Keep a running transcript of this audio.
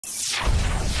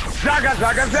Spragga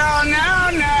sound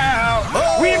now.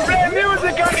 We play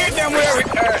music and hit them where it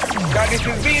hurts. Cause this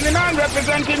is BEENIE man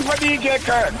representing for DJ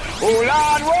KIRK. Oh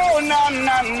Lord, whoa, na.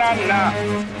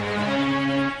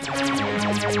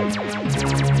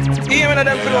 Even of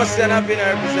them close and I've been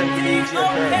representing DJ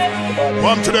KIRK.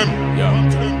 One to them.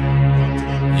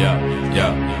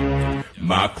 Yeah.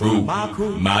 My crew,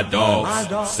 my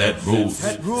dogs, set rules,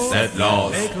 set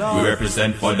laws. We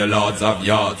represent for the lords of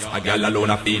yards. A gal alone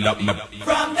I feel up my.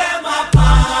 From them a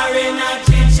power in a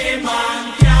chichi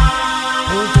man can.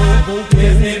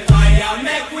 Give me fire,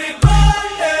 make we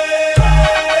burn it.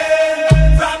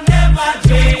 From them a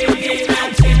drink in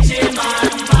a chichi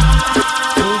man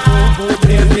can.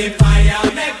 Give me fire,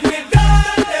 make we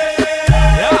burn it.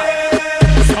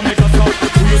 So make us up,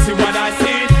 do you see what I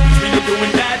see? Really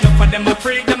doing that, enough of them a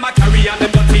freak, them a carry on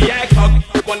them dirty egg hug.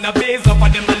 Wanna base up of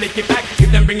them a lick it back,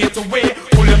 if them bring it away,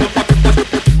 pull them up,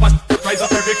 rise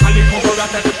up every collie, cover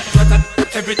rat.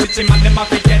 Every chichi man, them a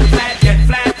fi get flat.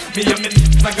 Me and me,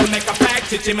 I gonna make a pack,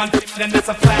 chichi man, then that's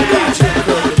a flag.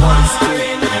 Power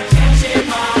in a chichi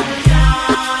man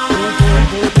can.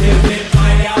 Give me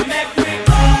fire, make we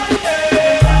burn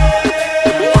it.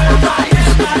 From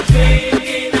them a drink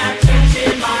in a chichi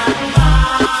man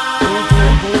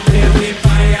can. Give me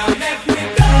fire, make we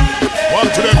burn it. One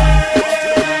to them.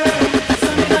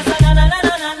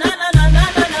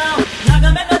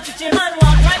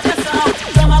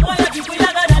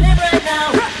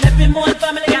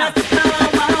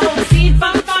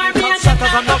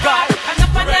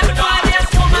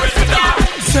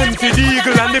 Send for the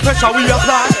eagle and the pressure we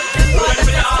apply.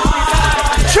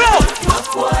 Chill!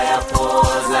 Boy, I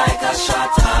pose like a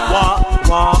shutter.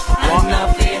 Wah. And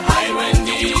nothing high when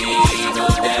the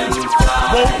eagle them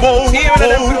fly. Even of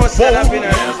them close and I've been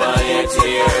Never yet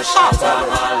hear shutter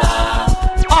holla.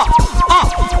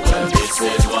 Well, this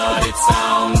is what it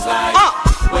sounds like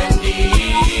when the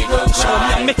eagle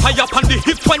cries. Me fire up on the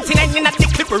hip 29 in a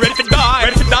tick clip. We're ready to die.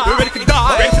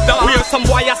 We are some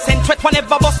wire sent threat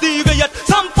whenever bust the eagle yet.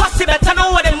 Some fussy better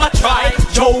know what them a try.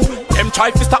 Yo, them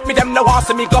try to stop me, them no want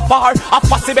see me go far. A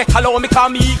fussy better allow me call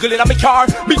me eagle in a me car.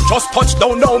 Me just touch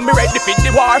down now, me ready for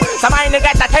the war. Some I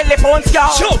get a telephone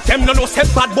scar. Show them no say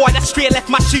bad boy that straight left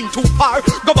machine too far.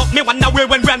 Go up me one away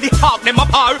when Randy Hawk them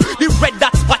apart. The red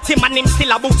that spot him and him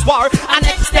still a boots war. And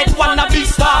extend wanna be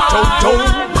star. Yo.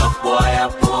 Boy, I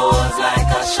pose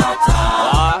like a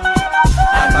shutter.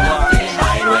 And nothing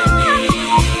hide when the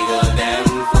eagle them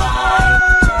fly.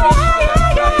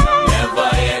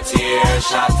 Never yet hear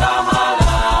shutter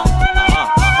holla.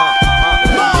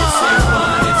 This is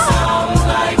what it sounds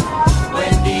like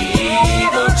when the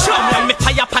eagle cries. Me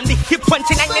tie up on the hip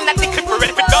 29 in a tick. We're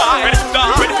ready to die.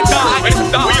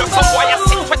 We are some wire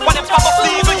sent with one and bubble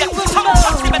legal yet. Some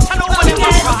fussy better know what them a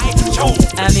try.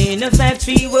 I'm in a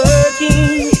factory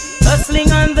working,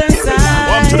 hustling on the side.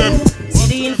 One to them. See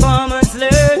the informers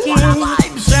lurking,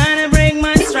 trying to break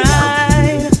my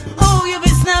stride. Oh, you be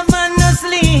snapping no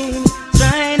slim,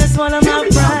 trying to swallow my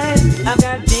pride. I've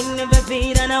got things to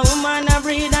feed and a woman to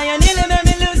breed, and you nearly made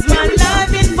me lose my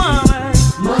life, informer.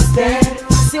 Must dead,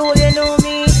 see what you know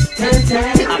me.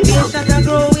 I feel that I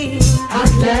grow weak. I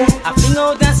fling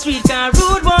out the street, can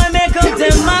rude boy make up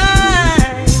their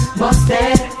mind. Must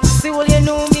dead, see what you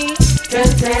know me. Feel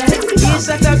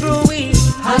that I grow weak.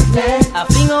 I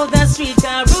fling out the street,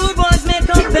 can rude boys make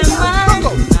up their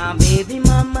mind. Now baby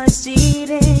mama's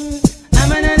cheating,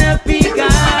 I'm an unhappy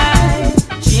guy.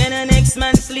 She and the next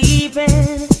man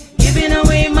sleeping, giving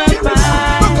away my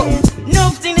pie.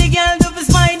 Nothing the girl do to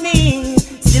spite me,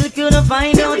 still couldn't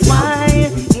find out why.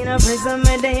 In a prison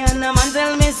me day and a man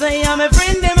tell me say I'm a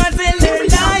friend, them I tell the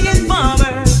lying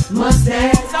farmer. Must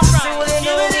have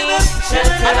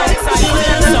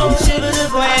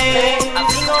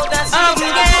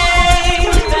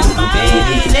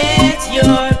baby, let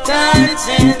your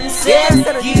conscience set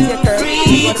you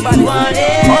free to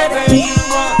whatever you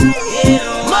want. It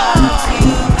wants you,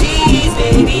 please,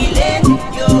 baby, let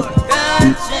your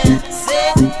conscience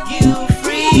set you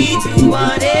free to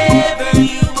whatever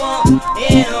you want.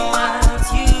 It wants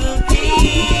you,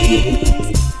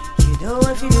 please. You know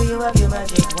what you do, you have your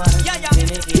magic wand. They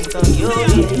make it from your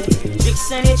way.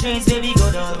 Tricks and the trains, baby, go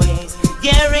always.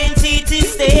 Guaranteed to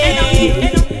stay.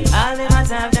 All the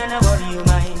matter I've done, I worry you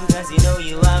mind. Cause you know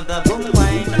you have the boom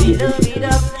wine. They love it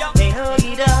up, they hug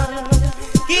it up.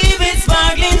 Keep it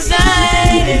sparkling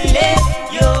inside and let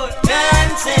your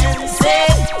conscience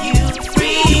set you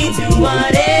free to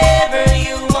whatever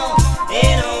you want.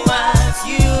 And what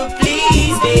you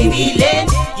please, baby, let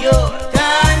your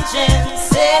conscience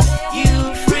set you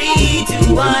free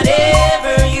to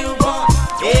whatever you want.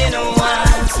 And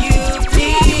what you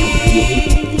please.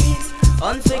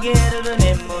 forget all the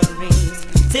memories.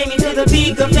 Take me to the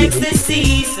peak of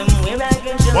ecstasy, somewhere I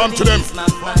can just release my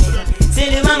mind.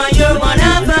 Tell you mama you're one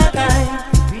of a kind.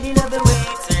 Really love the way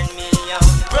you turn me on.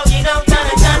 Broke it down, kind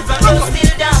of time from low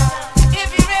still down. If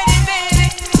you're ready,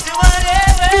 baby, do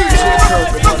whatever.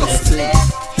 Just let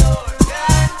your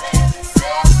guard and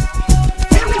set.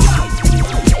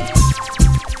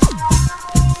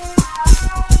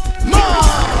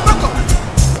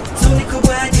 Some little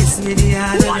boy diss me the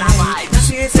other night.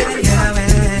 She said they get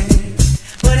away.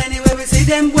 But anyway we see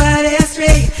them boy they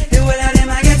astray. The whole of them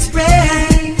I get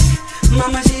sprayed.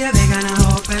 Mama she a beg and I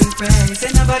hope and pray.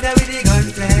 Say no bother with the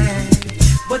gunplay.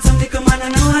 But some little man I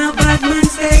know how bad man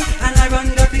stay. And I run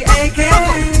up the AK.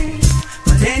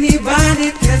 But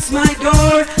anybody test my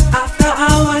door after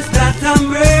hours that a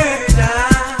murder.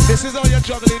 This is how you're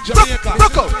juggling Jamaica.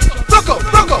 Rocco.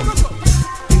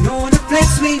 We know the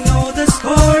flex, we know the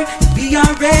score. We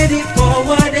are ready for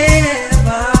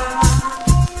whatever.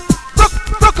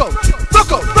 Rocco.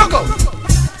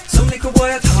 Some little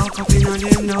boy talk up in on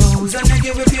their nose and they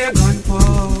give with your gun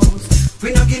pose.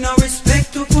 We no give no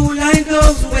respect to fool like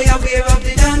those who wear of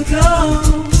the damn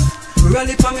clothes. We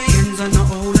rally for me ends and no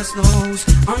oldest nose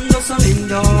under some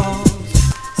indoors.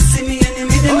 See me in the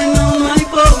middle and know my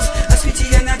pose. I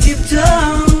switchy and I keep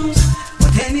toes.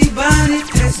 But anybody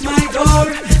test my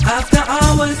door after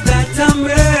hours that's a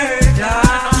murder.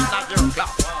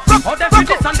 How they fit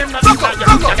this and them not in your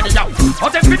How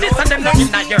they fit this and them not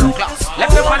in your class. Let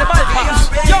me find the ball pass.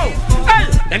 Yo, hey,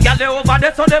 them gyal they over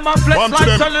there so them a flex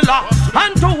like cellular.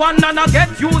 And to one and I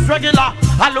get used regular.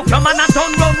 I look your man and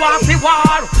turn round war fi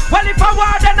war. Well if I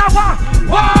war then I war.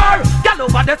 Gyal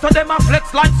over there so them a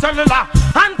flex like cellular.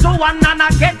 And to one and I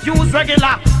get used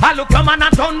regular. I look your man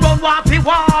and turn round war fi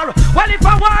war. Well if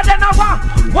I war then I war.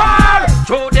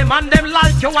 Show them and them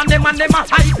like you and them a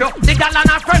hype you. The gyal and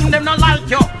a friend them not like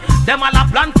you. Them all a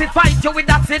plan to fight you with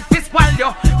that seed fi spoil you.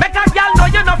 Make a girl know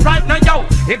you no frightened yo.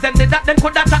 If them did that then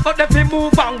could attack out them fi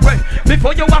move on way.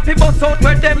 Before you have to bust out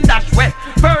where them dash way.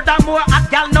 Furthermore a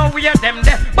girl know where them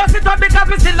there. Bust it up because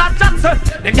we still a chance.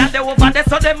 The girl they over there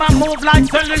so them a move like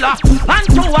cellular. And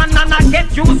to one and I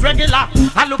get used regular.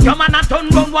 I look your man and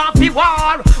turn round war fi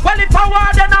war. Well if I war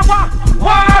then I war.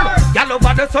 Girl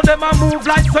over there so them a move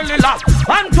like cellular.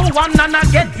 And to one and I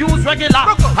get used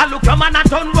regular. I look your man and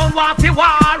turn round war fi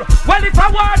war. Well if I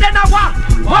war then I war.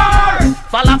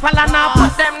 Falla now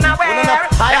put them nowhere.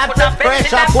 I have the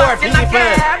pressure for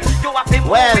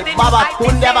people. Well, Baba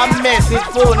couldn't have a message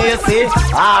phone, you see.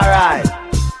 Alright.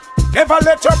 Never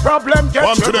let your problem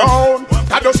get you down.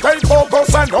 And just stay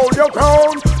focused and hold your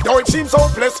ground. Though it seems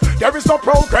hopeless, there is no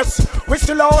progress. We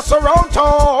still are around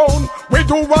town. We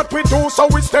do what we do so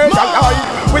we stay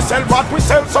alive. We sell what we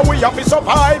sell so we have to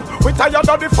survive. We tired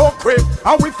of the fuckery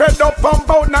and we fed up from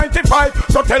about 95.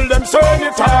 So tell them so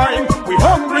anytime. We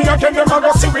hungry again, them a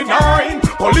go see we nine.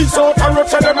 Police out and road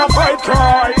say them a fight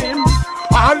crime.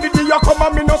 All the day you come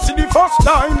and me no see the first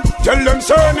time. Tell them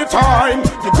so anytime.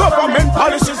 The government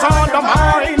policies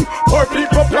undermine. Poor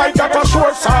people like that a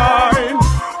sure sign.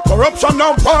 Corruption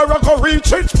and power go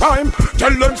reach its prime.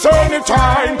 Tell them so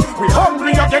anytime. We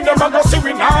hungry again, them a go see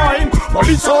we nine.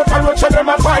 Police out and road say them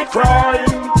a fight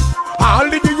crime. All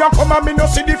the day you come and me no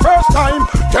see the first time.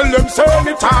 Tell them so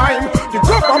anytime. The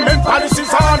government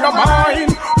policies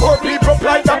undermine. Poor people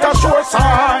like that a sure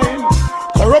sign.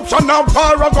 Corruption and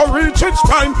power go reach its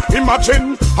prime.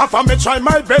 Imagine if I may try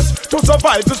my best to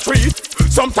survive the street.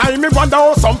 Sometimes me wonder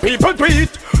how some people do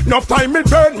it. Enough time it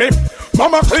burn me.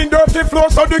 Mama clean dirty floor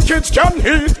so the kids can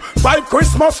eat. By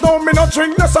Christmas now me no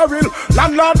drink less a real.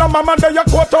 Landlord and mama they a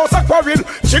courthouse a quarrel.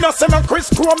 She no send a Chris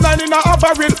Chrome 9 in a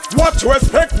barrel. What you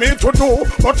expect me to do?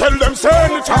 But tell them say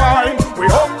anytime. We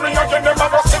hungry again them a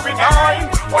go see we nine.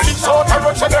 Police out and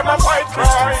road say them a fight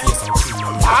crime.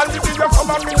 All the people come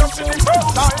and me no see the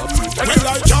first time. Well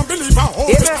I can't believe I hope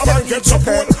this man get so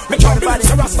cool. Me can't believe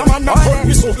the Rasta man not hold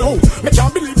me so low. Me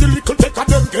can't believe the little take of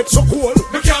them get so cool.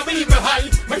 Me can't believe me high.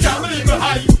 Me can't believe me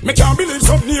high. Me can't believe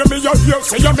some near me you hear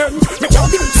say amen. Me can't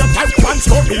believe some tight pants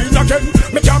come in again.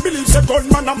 Me can't believe some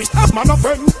gunman and Mr. Man a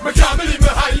friend. Me can't believe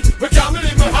me high. Me can't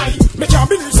believe me high. Me can't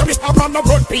believe some Mr. Man a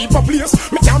run people place.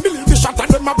 Me can't believe the shot and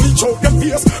them a bleach out them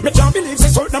face. Me can't believe the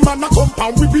certain man a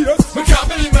compound with beers. Me can't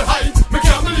believe me high. Me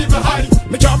can't believe me high.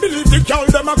 Me can't believe the girl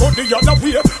them a go the other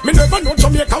way. Me never know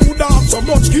Jamaica would have so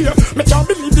much gear. Me can't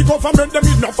believe the government them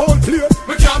in no foul play.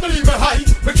 Me can't believe me high.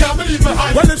 Me can't believe me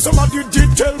high. Well if somebody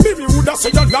did tell me would have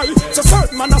say a lie. So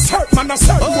certain man a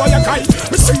certain boy a guy.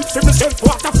 Me see it for myself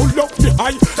water full up the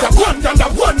high. The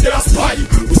one they a spy.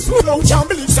 We slow can't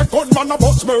believe say gunman a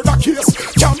bust murder case.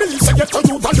 Can't believe say get to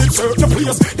you and they serve the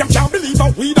place. Them can't believe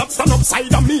a we that stand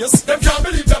upside a maze. Them can't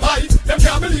believe them high. Them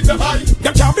can't believe the hype.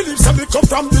 Them can't believe some we come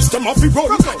from this them off we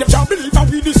run. Them can't believe how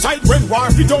we decide when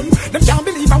war be done. Them can't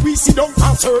believe how we see down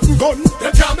a certain gun.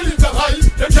 Them can't believe the hype.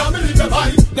 Them can't believe the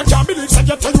hype. Them can't believe say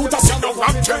you tell you to see no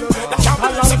wrong trend. Them can't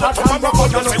believe say you come and rock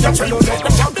out and say you trend.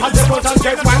 Them can't believe say you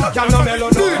get one can no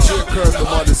melon.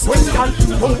 When can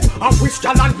you boom? I wish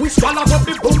gal and wish gal a go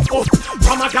be boom up.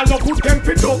 From a gal no good them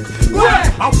fit up.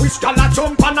 I wish gal a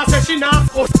jump and a say she not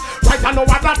us. Right I know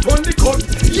what that one the cut.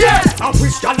 Yeah. I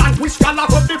wish gal and wish gal a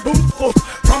go be boom up.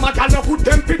 From a gal no good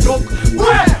them fit up.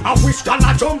 I wish gal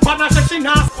a jump and a say she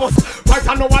not us. Right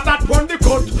I know what that one the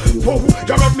cut. Oh,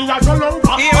 you make me a go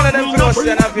over. Me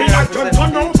a jump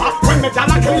on over. When me gal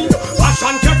a clean,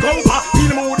 fashion take over.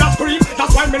 Feel mood a scream.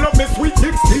 That's why me love me sweet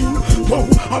 16. Oh,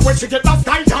 and when she get that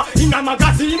tighter in a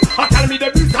magazine, I tell me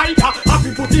the designer,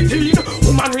 happy put it in.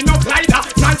 Woman with no glider,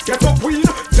 nice get up queen.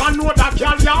 John know that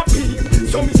girl ya be.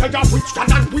 So me say a witch gal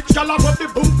and witch gal a rub the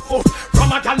boom up.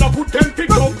 From a gal a good them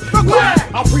pick up.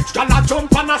 A witch gal a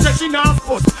jump and a say she not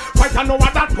us. Right I know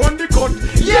what that one the cut.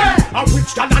 Yeah. A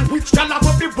witch gal and witch gal a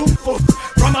rub the boom up.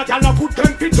 From a gal a good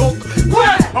them pick up.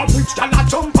 A witch gal a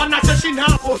jump and a say she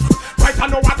not us. Right I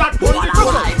know what that one the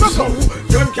cut. So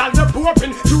them gal the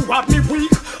pooping, you have me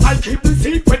weak. I keep the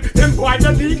secret, them boy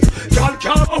the league. Y'all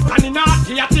can't open in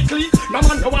theatrically. No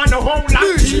man don't want no whole lot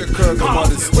deep.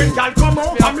 When y'all come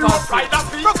out, I'm not by the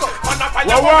feet. On the fire,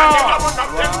 I want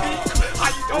them feet. I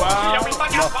don't care if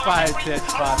I get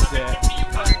fired.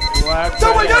 So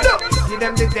what you do? Give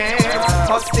them the dance,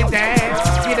 bust the dance.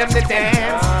 Give them the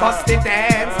dance, bust the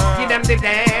dance. Give them the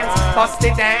dance, bust the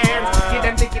dance. Give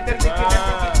them the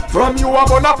From you I'm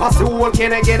gonna pass the whole,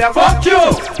 can I get a fuck you?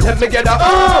 Let me get a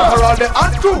for all the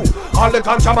ANJU. All the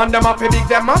contraband them up, big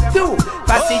them up too.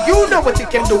 Passy, you know what you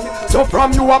can do. So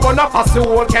from you I'm gonna pass the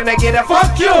whole, can I get a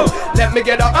fuck you? Let me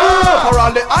get a for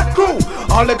all the ANJU.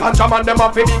 All the contraband them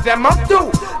up, big them up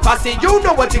too. Passy, you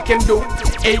know what you can do.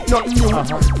 Ain't nothing new.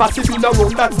 Passy been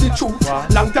around, that's the truth.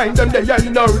 Long time them they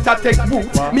in a route that take root.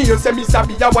 Me you say me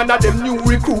sabi a one of them new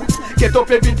recruits. Get up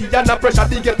every day and a pressure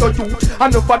they get to youth.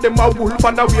 And enough of them a wolf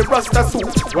and a wear rasta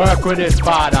suit. Work with it,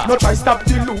 father. No try stop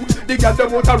the loot. They got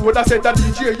them out the road and said that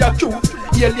DJ ya cute.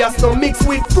 Alias no mix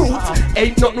with fruit.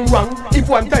 Ain't nothing wrong. If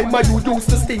one time I you used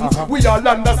to sting, we all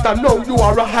understand now you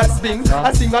are a has-been.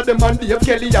 I sing of them and Dave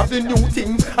Kelly have the new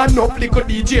thing. And no flicker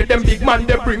DJ them big man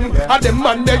they bring. And them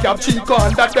man they have Chico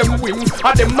and that them wing.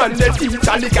 And them man they teach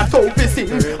and they got Toby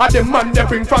sing. And them man they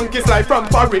bring Frankie's life from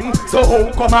foreign. So how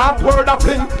come a word a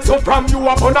fling? So from you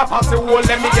up on a pass the whole,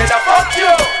 let me get a fuck you.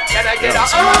 Can I get a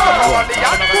all the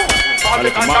ANJU? All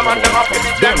the contraband them up with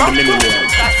them up too.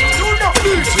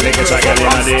 Make a check in the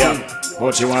day.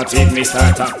 But she want to eat me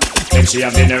starter. Then she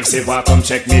have the nerve say walk come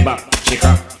check me back. She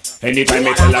crack. Anytime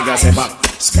me tell her girl say back.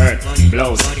 Skirt,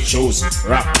 blouse, shoes,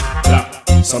 rap, clap.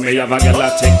 So me have a girl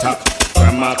that TikTok.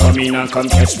 Grandma come in and come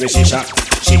catch me she shot.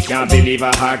 She can't believe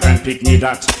her heart and pick me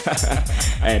that.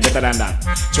 Hey, better than that.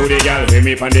 To the girl, hear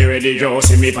me on the radio,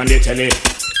 see me on the telly.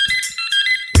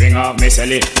 Ring off me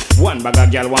cellie. One bag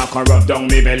of girl walk and rub down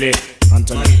me belly.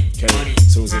 Anthony, Kelly,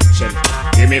 Susie, Shelly.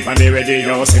 Give me on the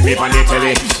radio, see me on the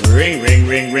telly. Ring, ring,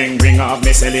 ring, ring, ring off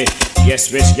me cellie.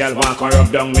 Yes, rich girl walk and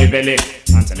rub down me belly.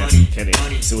 Anthony, Kelly,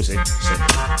 Susie, Shelly.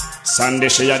 Sunday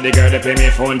she had the girl to pay me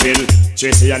phone bill.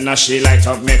 Tracy and she light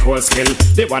up make whole skill.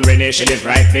 The one when she live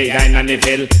right behind on the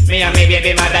pill. Me and me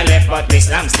baby mother left but me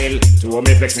slam still. To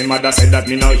me vex me mother said that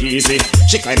me no easy.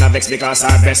 She kinda vex because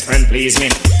her best friend please me.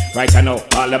 Right I know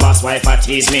all the boss wife a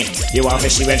tease me. You want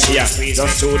fishy when she a squeeze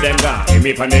us to them gone. Hear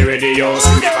me on the radio,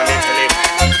 see me on the telly.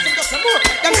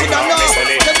 Them should have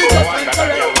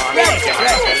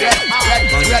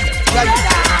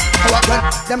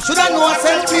them shoulda know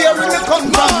say where me come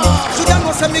from. Shoulda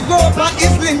know say me grow up at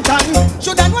Islington.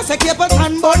 Shoulda know say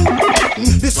Capleton bun.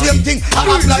 The same thing I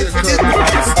have life for this.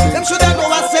 Them shoulda know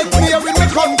I say where me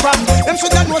come from. Them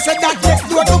shoulda know say that next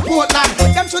door to Portland.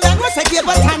 Them shoulda know say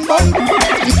Capleton bun.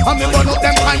 And me burn up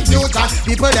them confusion.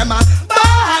 People them a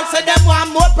ball say them want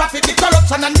more profit. The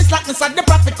corruption and the slackness and the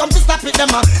profit come to stop it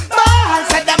them a ball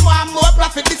say them want more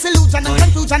profit. Disillusion and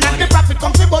confusion and the profit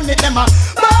come to burn it them a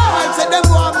ball say them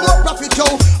want more profit yo.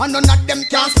 And none of them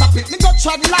can stop it. Me go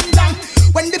trod London.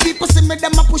 When the people see me,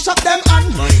 them a push up them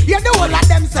hand. Yeah, the whole of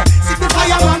them say, see the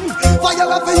fireman. Fire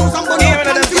have to use and burn out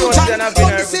confusion.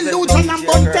 Burn disillusion and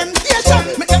burn temptation.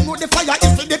 Make them know the fire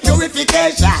is for the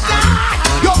purification.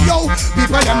 Yo, yo,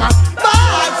 people them a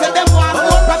ball. Say them want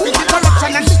more profit. The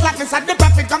corruption and the slackness and the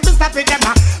profit come to stop it them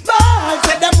a ball.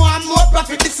 Say them want more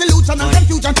profit. Disillusion and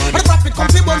confusion. And the profit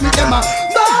come to burn it them a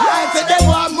ball. Say them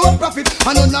want more profit.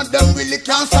 And none of them really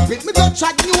can't stop it. Me go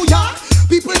chat New York.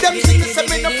 People them sing the same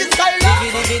in the style.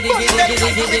 But them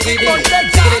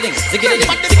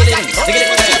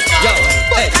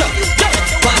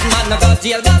Bad man no go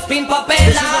jail, go spin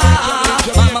propeller.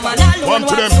 Mama man alone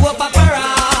walk to a papera.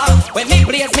 When me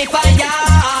blaze me fire,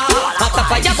 after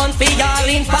fire burn for y'all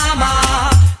in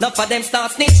farmer. Nuff of them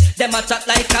start snitch, them a chat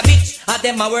like a bitch. And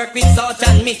them a work with Sarge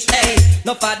and Mitch, hey.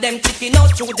 Nuff of them chicken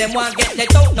out, through them want get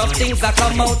let out. Nuff things that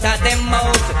come out of them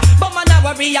mouth. But man a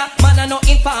warrior, man a no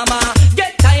informer.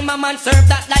 Get time a man serve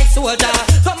that like soldier.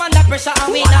 Come under pressure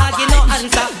and we nah give no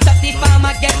answer. That the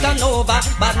farmer get done over.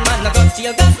 Bad man a go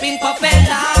jail, go spin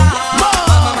propeller.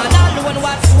 Mama man alone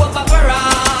watch soap opera.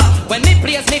 When me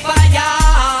praise me fire,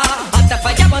 after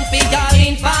fire burn for y'all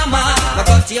in farmer. I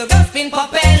go jail, go spin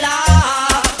propeller.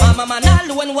 Mama man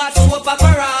alone watch soap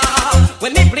opera.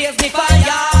 When me blaze me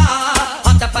fire,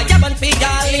 after fire burn for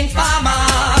y'all in farmer.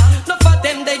 No for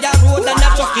them they a road and a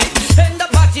truck it. End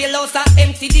up at jail house and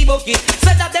empty the bucket.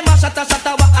 Said that them a shatter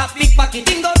what a big pocket.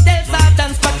 Dingo tell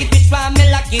Sergeant's pocket which for me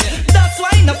lucky. That's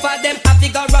why no for them a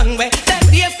figure runway. Them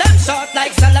days them short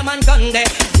like Solomon Gunde.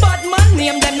 Bad man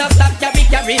name them not stop carry.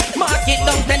 Mark it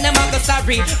down then them a go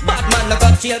sorry. Bad man no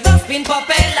go jail, go spin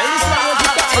propeller.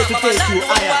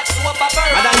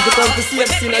 Madam to come to see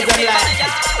everything as a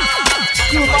life.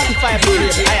 Me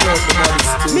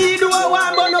do a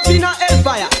one burn up in a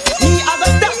hellfire. Me a go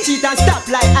stop cheat and stop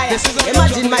like iron.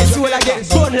 Imagine my soul a get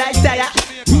burn like tire.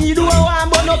 Me do a one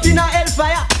burn up in a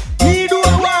hellfire. Me do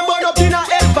a one burn up in a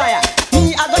hellfire.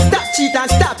 Me a go stop cheat and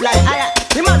stop like iron.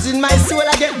 Imagine my soul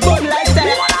a get burn like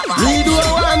tire. Me do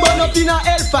a one burn up in a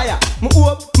hellfire. Me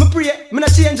hope, me pray, me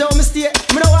not change how me stay.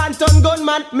 Me no want turn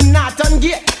gunman, me not turn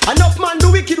gay. Enough man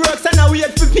do wicked works and I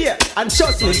wait for pay. And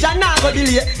trust me, Jah nah go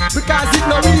delay. Because it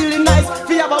no really nice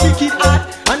fi have a wicked heart.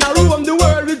 And I roam the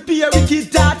world with pure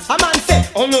wicked thoughts. A man say,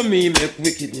 oh no me make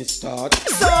wickedness start.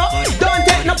 So, don't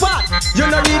take no part. You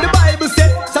no read the Bible say,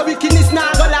 so wickedness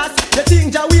nah go last. You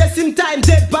think Jah waste him time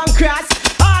dead bank cross.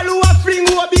 All who a fling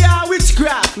who a be a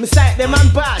witchcraft. Me sight them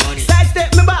and pass, side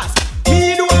step me boss.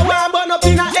 Me do a one burn up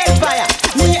in a hellfire.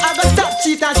 Me I go stop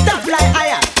cheat and stop like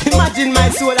iron. Imagine my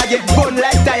soul I get burn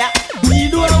like tire. Me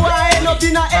do a one end up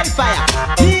in a hellfire.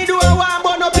 Me do a one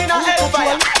burn up in a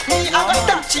hellfire. Me I go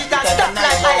stop cheat and stop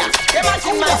like iron.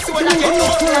 Imagine my soul I get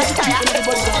burn like tire.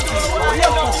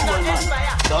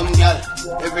 Some girl,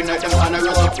 every night them gonna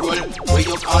run up roll. Where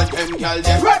you call them girl,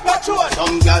 them Red Patrol.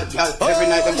 Some girl, every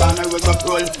night them gonna run up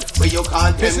roll. Where you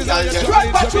call them girl, them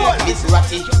Red Patrol. It's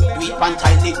ratty, we pan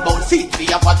tight lick bone feet for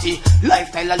your body.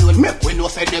 Lifestyle alone make we know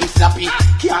say them slappy.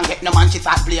 Can't get no man she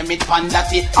start blame it pan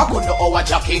datty. I go no over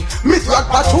jockey, Miss Red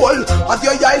Patrol. As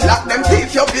your eyes lock them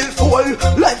teeth your bill full.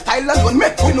 Lifestyle alone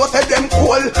make we know say them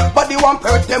cool. Body one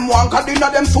hurt them one cause they know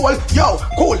them soul. Yo,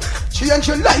 cool. Change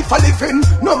your life a living.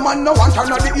 No man no want her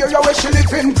not the area where she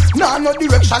living. Nah no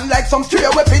direction like some stray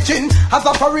away pigeon. As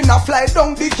a foreigner fly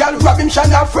down the girl grab him,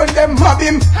 shine her friend them mob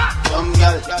him. Some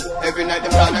girl, every night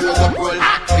them gonna run up roll.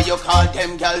 Where you call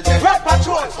them girl them Red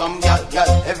Patrol. Some girl,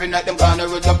 every night them gonna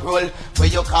run up roll. Where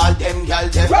you call them girl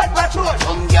them Red Patrol.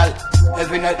 Some girl,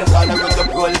 every night them gonna run up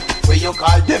roll. Where you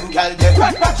call them girl them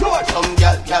Red Patrol. Some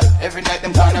girl, every night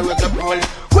them gonna run up roll.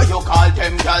 Where you call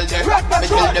them girl them Red Patrol. Me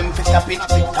tell them fi stop it,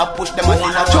 stop push them on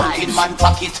in a junkin man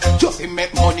pocket. Just to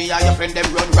make money and your friend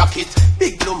them run rocket.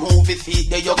 Big blue movie seat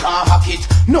there you can't hack it.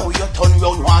 Now you turn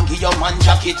round one give your man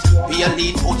jacket. Be a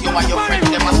lead put you and your friend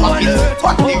them a swap it.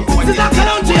 Fuck the road. This is a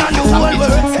country and the whole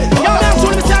world. Yo, that's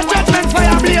when we say judgment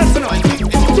fire blazing.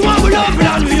 To one we love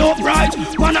and we upright.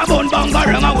 Man a bun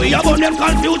bangarang and we a bun them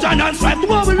confusion and strife. To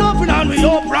one we love and we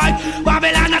upright.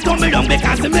 Babylon a tumble down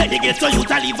because the medicates so you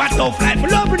to live a tough life. We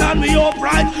love and we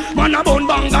upright. Man a bun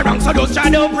bangarang so just try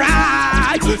to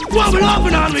upright. To one we love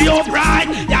and we upright.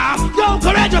 Yeah, yo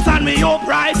courageous and we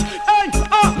upright.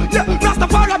 Yeah,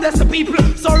 Rastafari bless the people,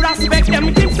 so respect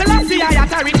them. Tim Selassie, I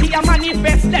authority and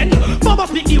manifest them. Bubba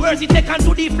speak the words he take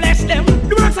unto the flesh them.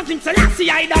 The words of Tim Selassie,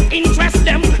 I that interest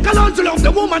them. Kalonzo love the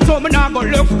woman, so me not go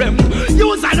love them.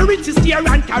 Use all the riches here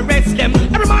and caress them.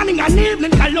 Every morning and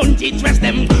evening, Kalonzo dress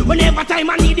them. Whenever time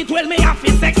I need it, well, me have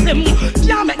to sex them.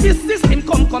 Can't make this system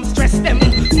come stress them.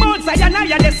 Mount Zion,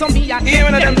 I there's some me and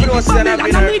them.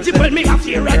 Babylon and Egypt, well, me have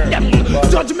to erect them.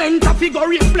 Judgment of figure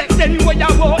reflect them. Where you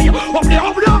boy, up there.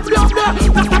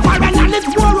 Rastafari and let's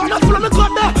war on us from the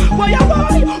cut there. Why you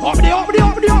boy? Up there.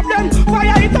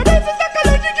 Fire it up, this is the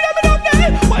Kalonzo, give me up there.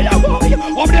 Why you boy?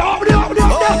 Up there.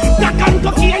 Black and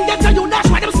cocky and get to you dash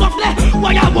by them stuff there.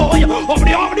 Why you boy? Up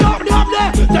there.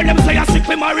 Tell them say I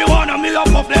sickly marijuana, me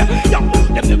up off there. Yo,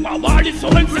 them never want it, so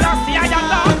when we last see I am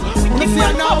down. We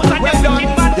see now, and them wicked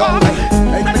man come.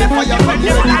 And them fire from the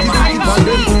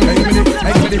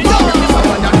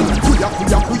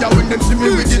Kuya when them see me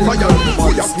with it fire.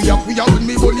 Kuya when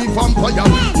me believe vampire.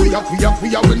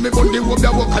 Kuya when me bun the wood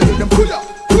that walk and them kuya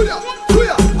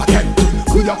again.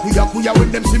 Kuya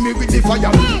when them see me with the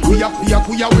fire. Kuya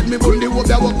when me bun the wood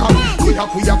that walk and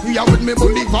kuya when me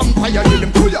bun the vampire.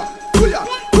 Them kuya.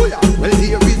 Well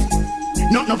there is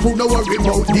nothing fool no worry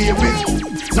about, there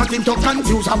is nothing to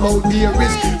confuse about, there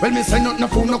is. Well me say nothing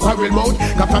fool no quarrel about.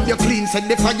 Cause from your clean said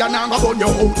the fire now go burn your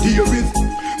out, there is.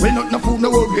 Well nothing fool no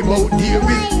worry about, there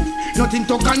is nothing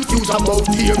to confuse about,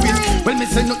 there is. Well me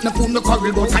say nothing fool no quarrel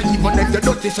about. And even if the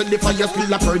dirty said the fire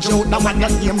still a purge out. Now one the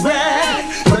same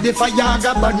bread, so the fire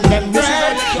go burn them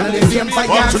bread. And the same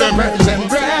fire go burn them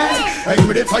bread. Hey give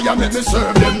me the fire, make me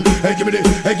serve them. Hey give me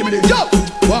the yo.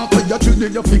 One fire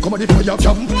children, you feel come on the fire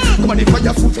camp. Come on the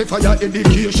fire food for fire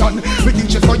education. We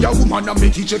teach it for your woman and we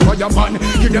teach it for your man.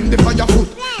 Give them the fire food,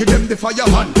 give them the fire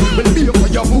hand. We'll be a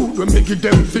fire food, we make it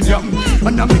them for them.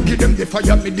 And I make them the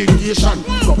fire meditation.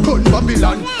 Gun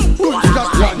Babylon, gun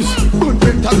Scotland, gun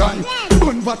Pentagon,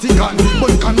 gun Vatican,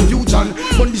 gun confusion,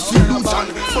 gun disillusion,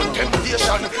 gun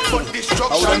temptation, gun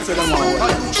destruction, gun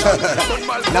pollution, gun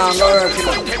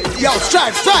malfunction. Yo,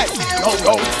 strike! No,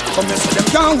 come and say them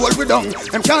can't hold we down,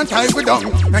 them can't tie we down,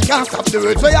 them can't stop the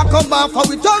words where you come back for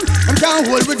we tongue. Them can't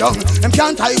hold we down, them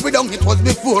can't tie we down. It was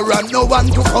before and no one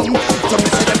to come. So me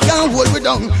say them can't hold we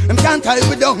down, them can't tie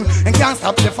we down, them can't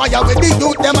stop the fire where they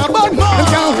do them a burn. Them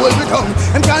can't hold we down,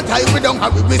 them can't tie we down. How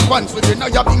we response with the now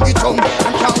you bingy tongue.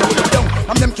 Them can't hold we down,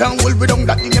 and them can't hold we down.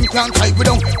 That mean them can't tie we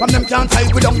down. From them can't tie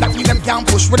we down. That mean them can't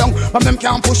push we down. From them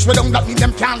can't push we down. That mean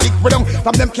them can't lick we down.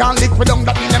 From them can't lick we down.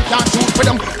 That mean them can't shoot we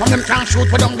down. From them can't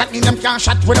shoot we down. That mean them can't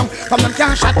shot we down. From them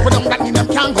can't shot we down. That mean them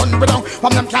can't gun we down.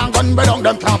 From them can't gun we down.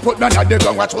 Them can't put none of the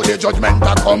gun. Watch how the judgment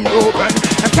a come open.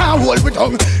 Them can't hold we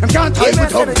tongue. Them can't tie we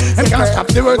tongue. Them can't stop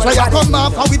the words where you come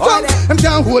off how we tongue. Them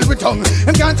can't hold we tongue.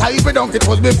 Them can't tie we down. It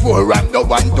was before and no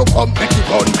one to come make it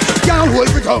gun. Can't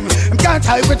hold we tongue. Them can't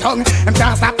tie we tongue. Them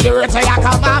can't stop the words where you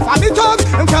come off how we tongue.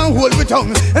 Them can't hold we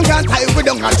tongue. Them can't tie we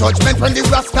down. A judgment when the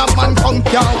Rasta man come.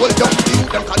 Can't hold down the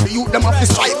youth. Them can't the youth them off the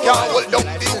stripe. Can't hold down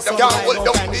the youth. Them can't hold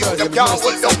down the youth. Them can't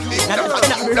hold down the youth. Them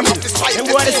can't hold them off the stripe. Them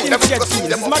boy they still get seen.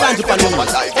 Them mad and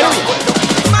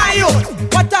my youth,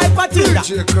 what type of thing that?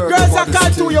 Girls are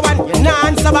called to you and you not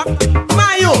answer back.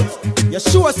 My youth, you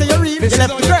sure say you real. You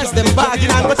left the girls them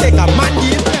bargain and go take a man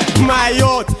deal. My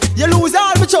youth, you lose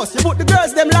all my trust. You put the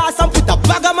girls them last and put a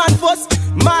bag of man first.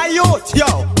 My youth,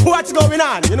 yo, what's going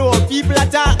on? You know people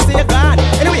attack, say you're gone.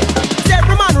 Anyway,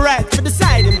 every man right to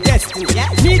decide him destiny.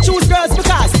 Yeah? Me choose girls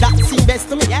because that seem best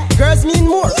to me. Yeah? Girls mean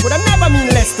more, but I never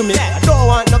mean less to me. Yeah? I don't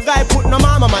want no guy put no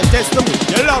mama man test to me.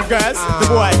 You love girls, the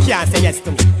boy can't say yes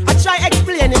to me. I try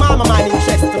explain the mama man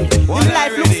interest to me. His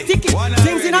life looks sticky,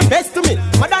 things in a best to me.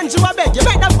 Madam you a beg, you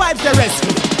make that vibe the rest to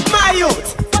me. My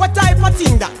youth, what type of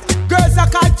thing that? Girls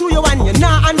are called to you and you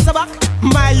not answer back.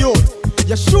 My youth,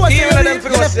 you sure say you left the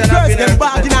girls them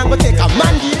bargain and go take a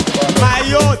man deal. My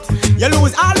youth, you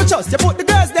lose all the trust. You put the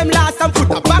girls them last and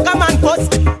put a bag of man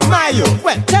first. My youth,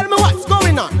 well tell me what's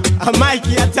going on. A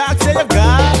Mikey attack say you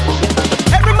got.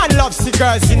 Every man loves the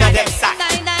girls in a them side.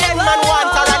 Every man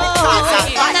wants her and it's hard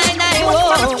and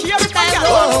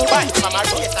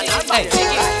fight.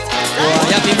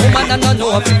 You have the woman and no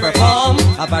know if you perform.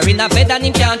 Have her in a bed and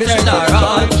him can't turn her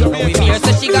on. Now we hear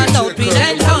say she gone out with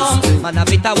them come. Man a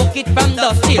bit a walk it from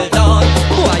dusk till dawn.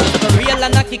 Boy used to real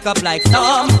and a kick up like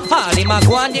storm. All him a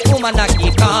go and the woman a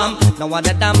keep calm. Now one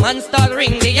of the man start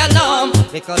ring the alarm.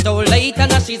 Because though late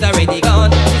and now she's already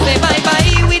gone. She say bye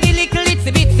bye with the little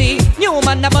itsy bitsy. New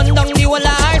man a bun down the whole of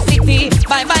our city.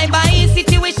 Bye bye bye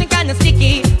situation kinda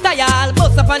sticky. Dial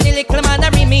bust up on the little man a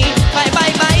remy. Bye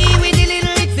bye bye with the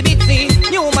little itsy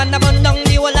bitsy. New man a bun down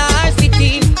the whole of our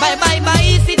city. Bye bye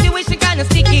bye situation kinda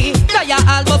sticky.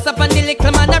 Dial bust up on the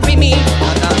little man a remy.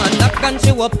 And a man knock and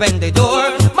she open the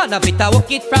door. Man a bit a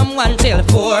walk it from 1 till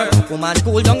 4. Woman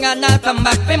cool down and I'll come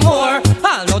back for more.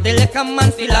 All know the little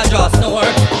man still a draw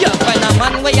snore. You find a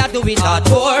man where you do it all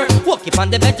for. Walk it on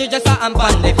the bed you just a amp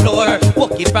on the floor.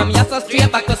 Walk it from your so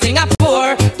straight back to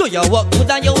Singapore. Do your work good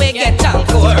and you will get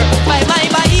encore. Bye bye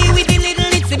bye with the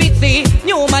little itsy bitsy.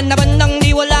 New man a bun down the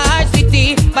whole of our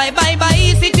city. Bye bye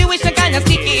bye situation kinda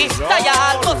sticky.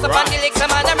 Dial bust up on the little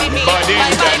man a remy. Bye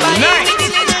bye bye with the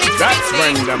little itsy bitsy. That's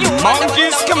when the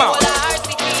monkeys come out.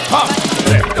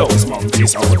 Let those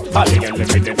monkeys out. All the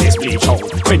girls with the face bleach out.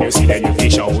 When you see them you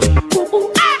fish out.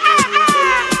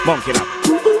 Monkey up.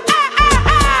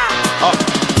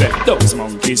 Let those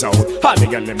monkeys out. All the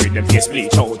girls with the face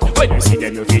bleach out. When you see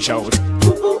them you fish out.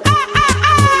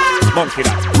 Monkey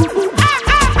up.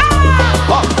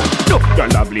 Look,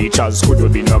 Girl a bleachers, could you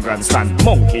be no grandstand?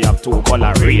 Monkey have 2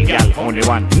 color, real gal only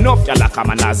one. Enough gal a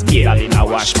come and as girl in a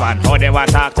wash pan. How they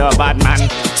want talk to a bad man?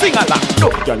 Sing along.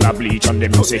 No gal a bleach and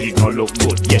them no say it no look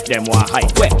good. Yes, them want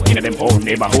hide well in them own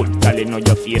neighborhood. Gal you know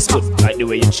your face good like the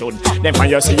way it should. Then when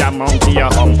you see a monkey you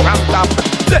hung from top.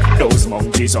 Let those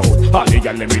monkeys out. All the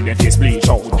gal them with their face bleach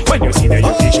out. When you see them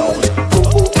you fish out.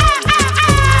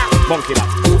 Monkey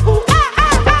that.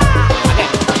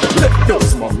 Let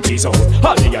those monkeys out.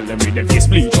 All the gal them with their face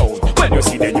bleach out. When you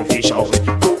see them you fish out.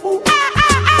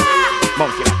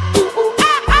 Monkey that.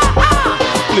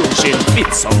 Chin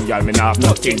fit some y'all me have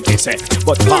nothing to say.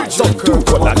 But pass some 2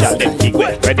 color y'all them big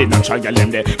well. Ready natural y'all them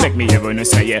there. Make me ever no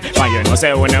say yeah. Why you no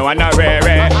say when you wanna rare.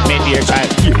 Me dear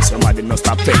child, you somebody no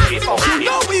stop playing. You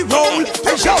know we roll.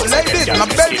 Hey shout like this. My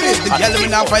belly is the girl me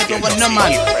now fight over no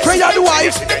man. Pray you the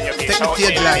wife. Take the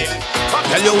stage life.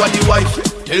 Tell you what the wife.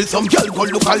 Tell some girl go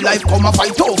look alive. Come a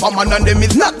fight over man and them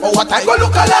is not over time. Go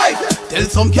look alive. Tell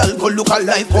some girl go look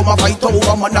alive. Come a fight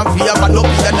over man and fear man up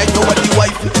here. And you what the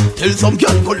wife. Tell some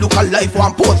girl go look alive.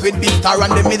 One pose with big star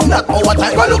and them is not over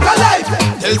time. Go look alive.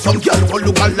 Tell some girl go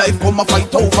look alive. Come a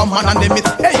fight over man and them is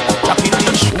hey. Jackie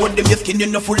Lynn show them your skin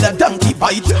you know full of donkey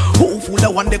bite. Who full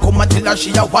of one they come and tell her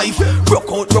she a wife.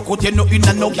 Broke out you know in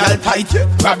a no girl tight.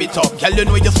 Grab it up, girl you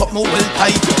know you something well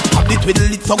tight. Have the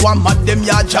twiddle it so one mad them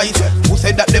ya jive. Who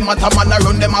said that them at a man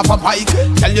around them off a bike?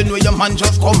 Tell you know your man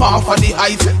just come off of the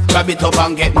ice. Grab it up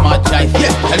and get mad jive.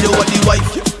 Yeah, tell you what the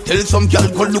wife. Tell some girl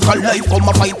go look alive. Come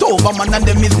a fight over man and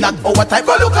them is not over time.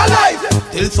 Go look alive.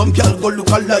 Tell some girl go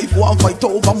look alive. One fight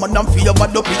over man and fear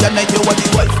bad up here. Night you what the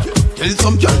wife. Tell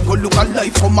some girl go look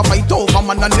alive. Come a fight over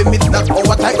man and them is not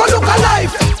over time. Go look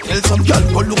alive. Tell some girl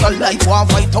go look alive. One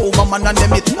fight over man and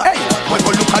them is not. Hey, boy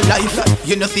go look alive.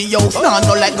 You know see your house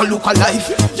no like go look alive.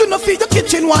 You know see your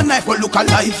kitchen one night go look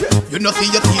alive. You know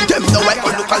see your team them no like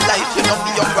go look alive. You know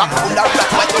see your rock full of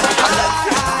rap like go look alive.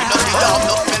 You know see your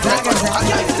no smell like go look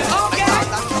alive.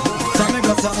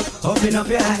 Open up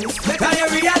your eyes, can you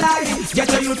realize?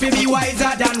 Get your youth to be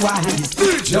wiser than wise.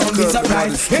 Don't be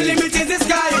surprised, the limit is the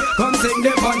sky. Come sing the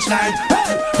punchline.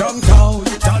 Downtown,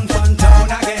 done fun town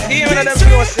again. Even of them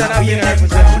close and I've been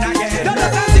representing.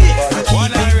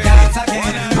 Keep it dance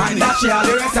again. Man, that's all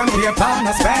the rest and paper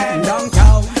no spend.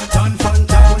 Downtown, done fun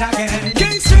town again.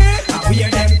 King Street, I wear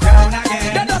them crown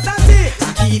again. The dust and see,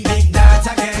 keep it dance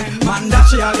again. Man,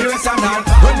 that's all the rest and all.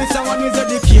 When this one is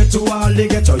educated to all the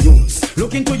ghetto youths.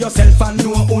 Look into yourself and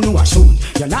know who know a shoot.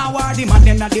 You now are the man,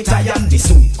 them not the tie and the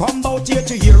suit. Come out here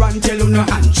to hear and tell you no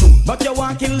hand true. But you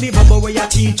want kill the bubble where you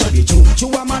teach you the truth.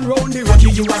 You a man round the road,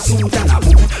 you a suit and a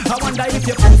boot. I wonder if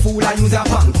you fool I use a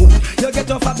pancoon. You get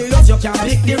off fabulous, you can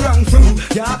pick the wrong fruit.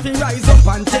 You have to rise up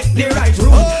and take the right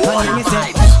route. And when you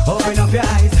say, open up your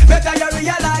eyes, better you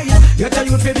realize. Get a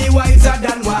youth to be wiser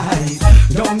than wise.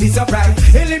 Don't be surprised,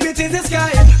 a limit is the sky.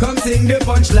 Come sing the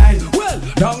punchline. Well,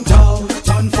 downtown,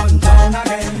 turn fun town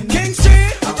again. King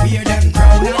Street, I wear them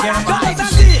crown again. Guys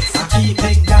and this, I keep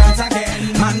big dance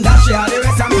again. Man, dash all the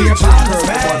rest and wear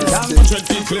pants.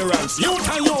 20 clearance, youth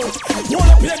and youth.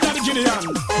 Wanna play that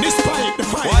Gideon? Despite the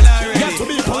fight, you have to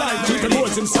be polite, keep the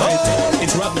words inside.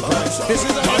 It's rap the price. This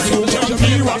is cause you can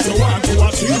be what you want to,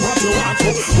 achieve what you want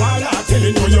to. While I'm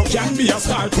telling you can be a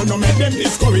star to. No make them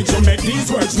discourage you, make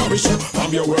these words nourish you.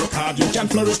 From your work hard, you can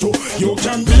flourish too. You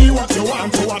can be what you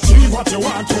want to, achieve what you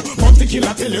want to. Bounty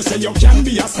killer tell you say you can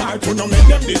be a star to. No make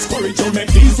them discourage you,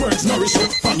 make these words nourish you.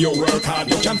 From your work hard,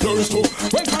 you can flourish too.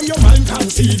 When from your mind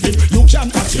conceive it, you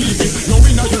can achieve it.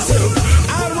 Knowing of yourself,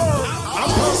 hard work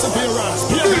and perseverance.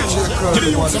 Give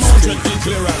you some 100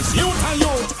 clearance. Youth and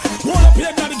youth, wanna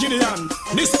play that Gideon?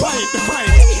 Despite the fight,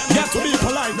 you have to be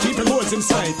polite, keep the words in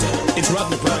sight. It's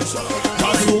rap the price.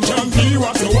 Cause you can be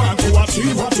what you want to,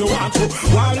 achieve what you want to.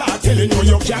 While I'm telling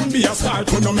you can be a star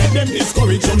to. No make them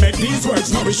discourage you, make these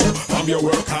words nourish you. From your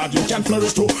work hard, you can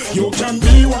flourish too. You can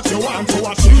be what you want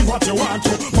to, achieve what you want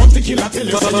to. Bounty killer tell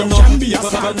you say you can be a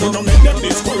star to. No make them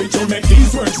discourage you, make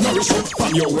these words nourish you.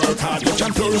 From your work hard, you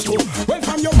can flourish too. When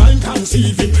from your mind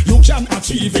conceive it, you can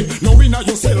achieve it. Knowing of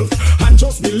yourself and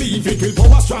just believe it. With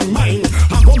power strong mind,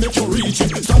 I'm gonna make you reach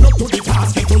it. Stand up to the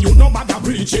task, it you no matter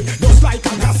preach it. Just like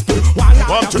a gospel, while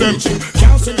I'm preaching.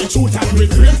 Cancel the truth and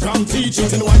refrain from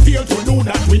teaching. And one fail to do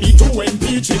that, we need to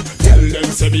impeach it. Tell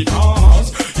them say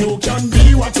because you can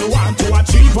be what you want to,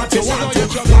 achieve what you want to.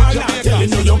 While I'm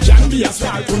telling you can be a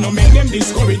star to. No make them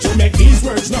discourage you, make these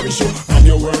words nourish you. And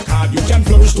you work hard, you can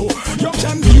flourish too. You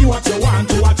can be what you want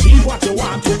to, achieve what you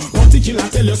want to. Killer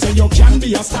tell you say you can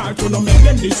be a star to. No make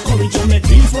them discourage you, make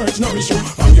these words nourish you.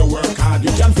 From your work hard, you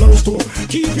can flourish too.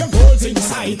 Keep your goals in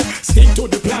sight, stick to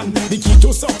the plan. The key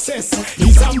to success.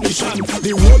 His ambition,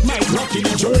 the road might rocky,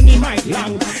 the journey might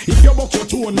long. If you buck your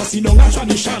toe, no see no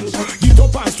tradition. Get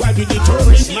up and strive with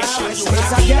determination.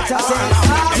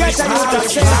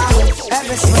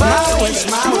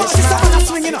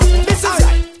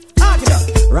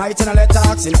 Right in a let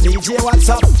talks in PJ, what's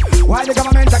up? Why the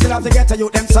government taking off to get to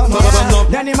youth them some?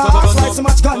 Then him ask why so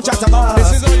much gun chat about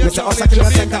us. Mr. Us a kill a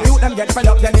center, youth them get fed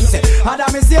up. Then him say,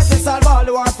 Adam is here to solve all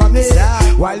the war for me.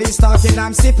 While he's talking,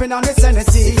 I'm sipping on the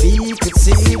Tennessee. He could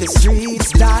see the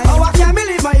streets die. Oh, I can't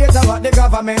believe my ears of what the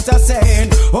government are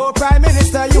saying. Oh, Prime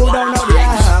Minister, you don't know the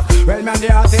half. Well, man, the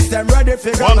artists, them ready to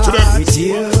figure out. With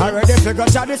you, I ready to figure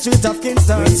out the street of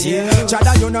Kingston. With you,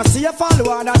 Chada, you know, see a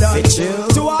follow on a done.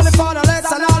 To all the fatherless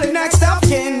and all the next of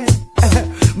kin.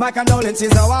 My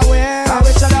condolences how I win. I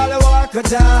wish that all the war could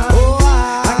down. Oh,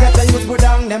 I get the youth put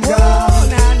down them guns.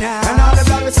 And all the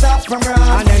blood will stop from run.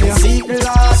 And then you see the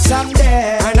Lord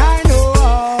someday. And I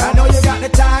know you got the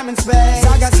time and space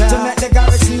to make the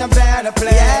garrison a better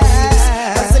place.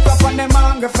 Let's stick up on them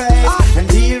hunger face and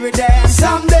deal with them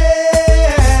someday.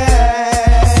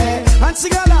 And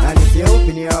sing along. And if you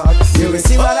open your heart, you will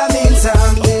see what I mean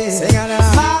someday. Sing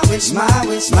along. My wish, my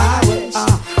wish, my wish.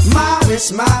 My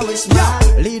wish, my wish, my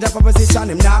lead up a position,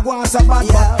 him now go on so bad,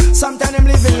 but sometimes him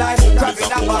living life crapping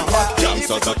that bad.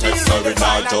 Youngsters are text, sorry,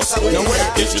 not just school.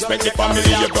 Disrespect the family,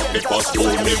 you broke the first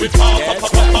rule. Me with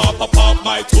pop,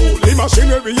 my tool. The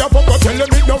machinery you forgot, tell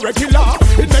them it no regular.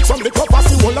 It makes some little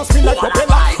fussy, wall and spin like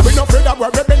propeller. We no afraid of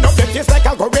where we bend up the face like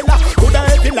a gorilla. Coulda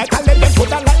heavy like a lead,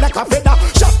 coulda like a feather.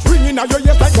 Shot ringing out your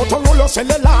ears like Motorola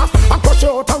cellular. I crush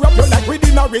you out and wrap you like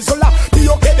within a Rizzola.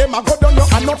 T.O.K them a go down you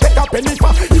and not take a penny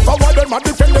for. If I want them a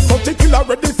defend them, particular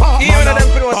ready for. Even of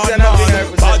them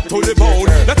bad to the bone.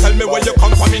 Now tell me where you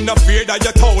come from, in the fear that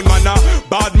you town, man.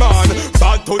 Bad man,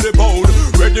 bad to the bone.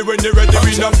 Ready when you're ready,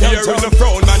 we not fear in the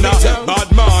throne, man. Bad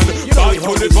man, bad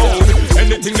to the bone.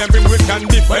 Anything that bring we can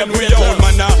defend, we own,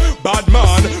 man. Bad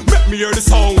man, make me hear the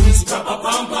sounds.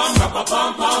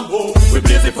 We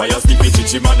blaze the fire, stick with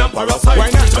chichi man and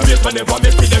parasite. The base man never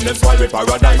make them spoil with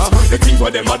paradise. The things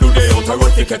what them a do, they out a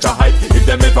road to catch a hype. If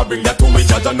them ever bring that to me,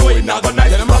 judge I know it not gonna nice.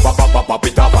 Pop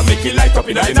it up and make it light up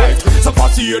in the night. So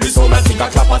fast you hear the sound and think a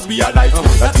clap as we alive.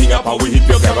 That thing up and we hit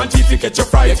your guaranteed to catch your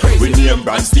fright. We name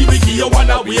brand Steve, we give you one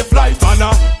away flight. Man,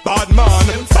 bad man,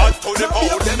 bad to the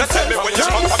bone. Now tell me when you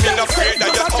come from in the afraid that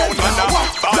you're town. Man,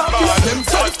 bad man,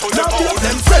 bad to the bone.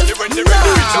 Ready when you're ready,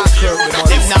 we not fear. None of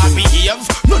them not behave,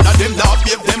 none of them not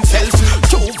behave themselves.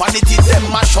 True vanity, them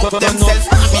mash up themselves.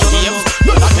 Not behave,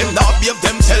 none of them not behave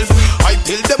themselves. I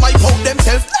tell them I pound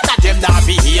themselves. None of them not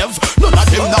behave, none of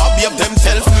them not behave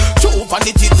themselves. True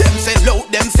vanity, them sell out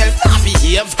themselves. Not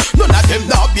behave, none of them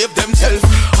not behave themselves.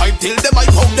 I tell them I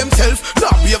pound themselves.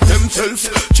 Not behave themselves.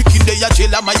 Chicken they a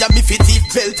jail a Miami fit deep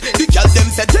belt. The girl them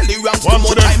say jelly ranks two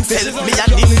more times self. Me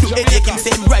and him do headache him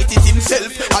same right it himself.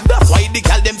 And that's why the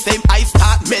girl them same I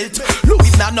start melt.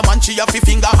 Louis now no man she have to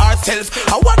finger herself.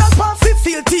 I wanna pass fi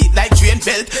feel teeth like train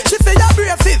belt. She say your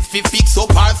braces fi fix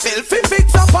up herself. Fi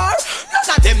fix up her. None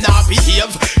of them not behave.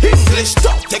 English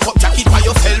talk take up jacket by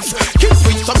yourself. Kill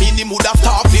with some in him would have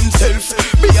starved himself.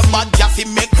 Be a bad gas him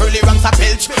make curly ranks a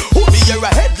belch. Who be your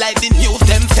headline in news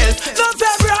themselves. No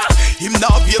zebra. Him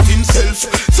not behave himself.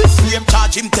 Since rape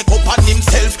charge him take up on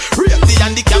himself. Rape the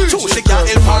handicap too she can't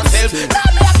help herself.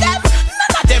 None of them.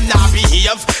 None of them not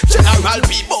behave. General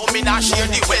people me not share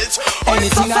the wealth.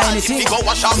 Anything or anything.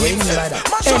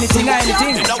 Anything or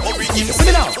anything. See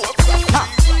me now.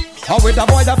 How with a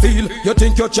boy that feel? You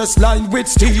think you're just lined with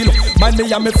steel? Man,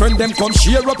 me and my friend them come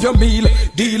share up your meal.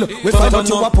 Deal, we find out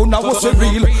you up on now what's the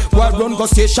real. Why run go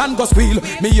station go squeal?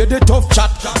 Me hear the tough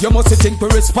chat. You must think we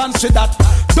respond to that.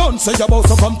 Don't say you about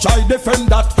so come try defend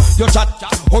that. You chat,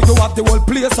 oh you have the whole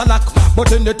place a lock.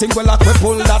 But anything will lock we pull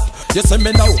that. You say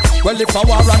me now, well if a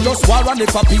war and just war and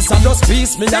if a peace and just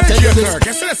peace, me I tell you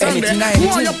this. Anything or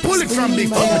anything. You pull it from the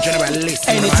general list.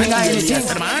 Anything or anything.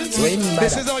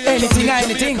 Anything or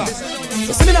anything.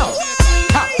 See me now.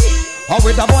 Ha. How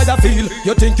with a boy that feel?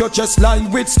 You think you're just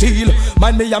lined with steel?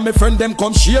 Man, me and my friend them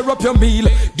come share up your meal.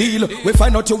 Deal, we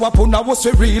find out you up on now what's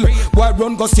the real. Why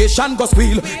run go station go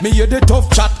squeal? Me hear the tough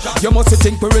chat. You must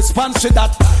think we respond to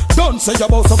that. Don't say you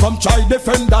about so come try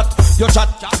defend that. You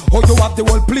chat, oh you have the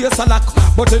whole place a lock.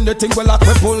 But anything will lock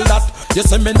we pull that. You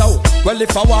say me now, well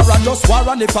if a war and just war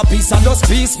and if a peace and just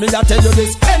peace, me I tell you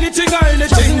this. Anything or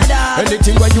anything.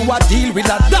 Anything when you a deal with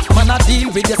that man a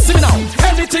deal with you. See me now.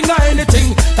 Anything or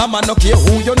anything. That man no care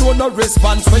who you know no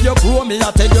response. When you grow me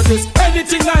I tell you this.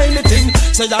 Anything or anything.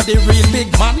 Say you're the real big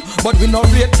man, but we no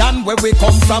rate than where we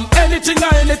come from. Anything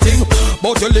or anything.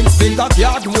 But your links in that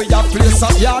yard, where your place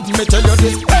of yard, me tell you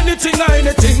this. anything or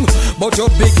anything. But your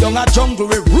big down a jungle,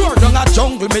 we roar down a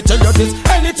jungle. Me tell you this,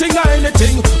 anything or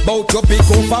anything. But your big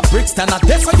over Brixton, and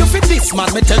that's how you fit this man.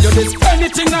 Me tell you this,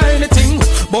 anything or anything.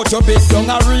 But your big down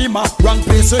a Rima, wrong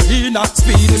place you Hina,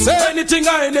 Speedy. Say anything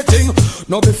or anything.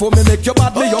 Now before me make you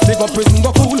bad, me up big up prison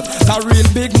go cool. A real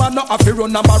big man, no have to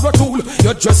run a barrow tool.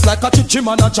 You dress like a chichi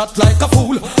man and chat like a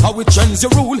fool. How it change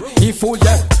your rule, he fool,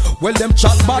 yeah. Well, them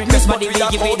chat badness, but we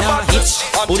are called bad bitch.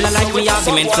 Pull like we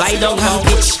argument, fly down and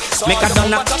pitch. Make a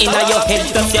donut in your head,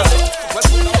 just you.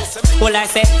 Well, I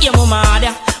say, your mama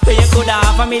there, where you could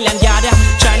have $1 million yard.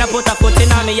 Tryna put a foot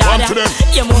in on me yard.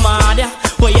 Your mama there,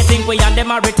 where you think we and them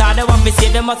are retarded. One we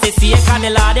say them must see a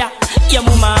candela there. Your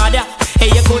mama there, hey,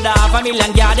 you could have $1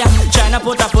 million yard. Tryna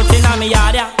put a foot in on me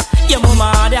yard. Your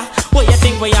mama there, where you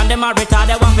think we and them are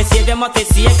retarded. One we say them must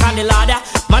see a candela there.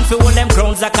 Man, fi hold them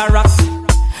crowns like a rock.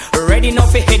 Ready now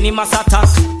for any mass attack.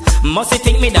 Must you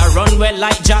think me that run well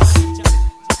like Jack?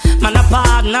 Man a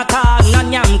pag, na tag, na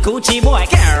nyam coochie boy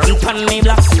can't run pan me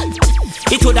block.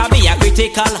 It woulda be a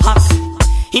critical hack.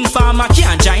 Informer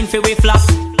can't join fi we flop.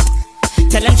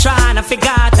 Tell them tryna figure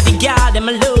out the girl them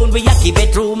alone. We a give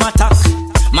it room attack.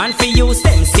 Man fi use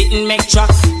them sit and make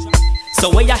track. So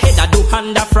where your head a do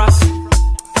hand a frack.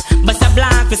 But a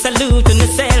blank fi salute on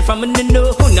yourself. I'm in the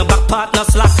know who no back part no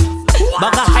slack.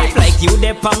 Bag a hype like you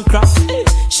dey punk crack.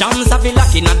 Shams have you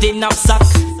lock in a din knapsack.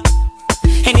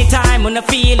 Anytime when I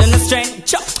feel in the strength,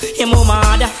 chop, your mama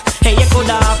da. Hey, you could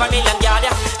have $1 million yard.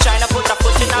 Tryna put a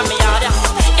foot in on me yard.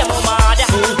 Your mama da.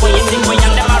 When you think we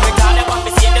and them are retarded, want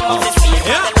me see them on the scene.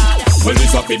 Well,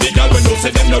 it's up in the girl when you say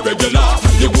them no regular.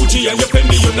 Your Gucci and your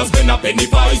Fendi, you no spend a penny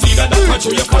for. It's either that or show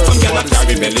your cut, some girl that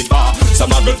carry belly bar. Some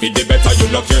a girl feed the better, you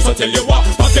no care, so tell you what.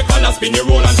 Pop your collar, spin your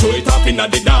roll and show it up in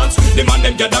the dance. The man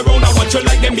them gather round and watch you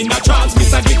like them in a trance.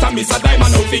 Miss a glitter, miss a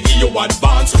diamond, no figure you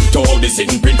advance. To all the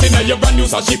sitting printing and your brand new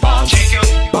sashi pants.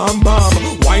 Bam bam,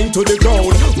 wine to the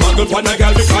ground. Muggle on a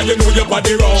girl because you know your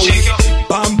body round.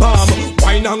 Bam bam,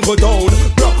 wine and go down.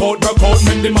 Broke out,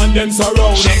 make the man them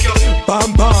surround. Bam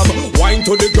bam, wine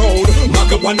to the ground.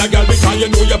 Muggle on a girl because you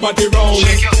know your body round.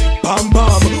 Bam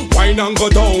bam, wine and go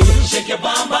down. Shake your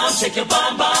bam bam, shake your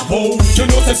bam bam. Oh, you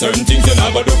know say certain things you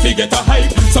never do fi get a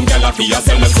hype. Some gyal a fi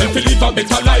sell themself fi live a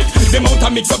better life. Them out a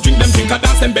mix up drink, them drink a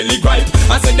dance, them belly gripe.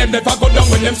 I say them never go down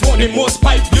when them smoke the most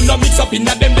pipe. You no mix up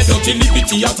inna them, they don't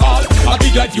liberty at all. A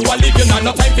big life you a live, you not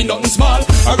no time fi nothing small.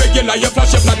 A regular you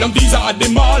flash your platinum visa at the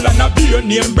mall. And a beer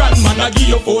name brand man a give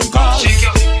your phone call.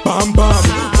 Bam bam,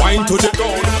 wine to the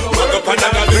ground. Walk up and a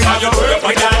girl because you know your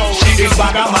body down. This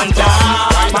bag of manta,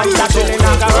 manta chilling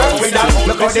and go with them.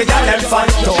 Look how the girl them fun.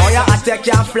 No, you a take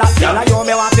your flat. Girl, I know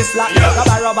me want to slap. Grab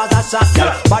a rubber a shot.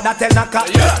 But that tell knock up.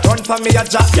 Run for me a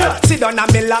jack. Sit down and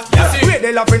me lock.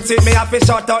 Really love and see me have to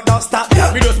shut out, don't stop.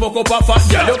 Me just smoke up a fat.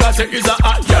 You got say is a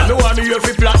hot. Me want me here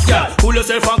fi flat. Pull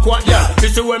yourself and quat.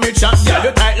 This is where me chat.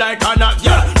 You tight like a knot.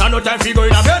 Now no time fi go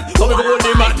in a bed. Come me go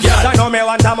the mat. I know me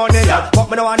want a money. But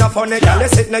me no want no funny. You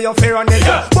sit now you fear on it.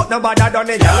 But nobody done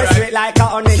it. You straight like a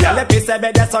honey. Let me say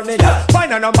bed that's on it.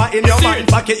 Find a number in your mind.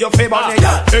 Pocket your favor on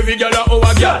it. Every girl a hoe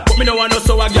a girl. But me no want no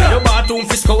sour girl. Your bathroom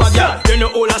fisco a girl. You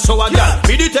know all a show a girl.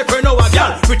 Me the take her no a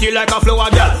girl. Pretty like a flower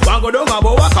girl. Want go down a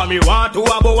boa. Cause me want to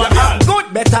a boa girl.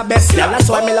 Good, better, best. That's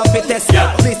why me love it test.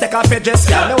 Please take off your dress.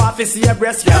 Me want to see your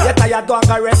breast. You tired go and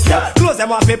go rest. Close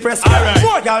them off your press.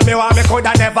 More girl me want me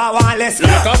coulda never want less.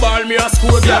 Like a ball me a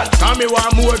score girl. Cause me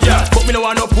want more girl. But me no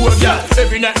want no poor girl.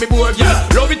 Every night me bored girl.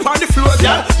 Love it on the floor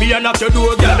girl. Me a knock your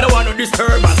door girl. Me no want no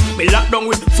disturbance. Me lock down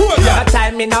with 4 girl. That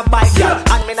time me no bite girl.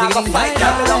 And me no go fight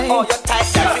girl. Me love all your tight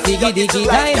girl. Diggy diggy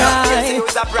die die. You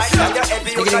a bright girl. You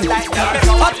heavy you a light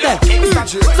girl. Up there.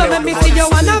 So let me see you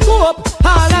wanna go up.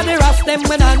 All of the rest them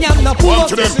when I am no poke.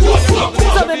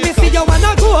 So let me see you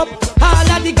wanna go up.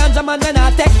 All of the ganja man when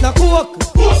I take no coke.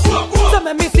 So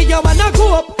let me see you wanna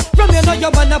go up. From you know you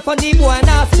wanna funny boy and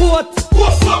a sport.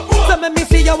 So let me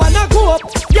see you wanna go up.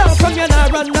 Girl from you know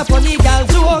run a funny girl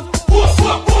joke.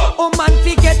 Oh man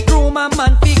fi get groom and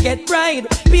man fi get bride.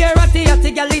 Beer at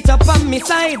the girl lit up on me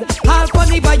side. All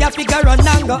funny boy a figure run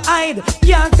and go hide.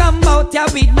 Can't come out ya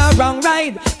with no wrong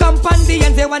ride. Come on the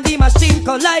end when the machine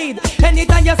collide.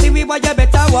 Anytime you see we boy you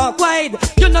better walk wide.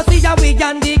 You know see ya we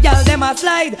and the girl them a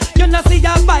slide. You know see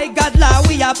ya by God law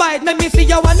we abide. Let me see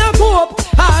you wanna go up.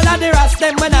 All of the rest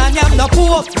them when I am no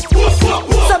poke.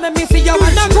 So let me see you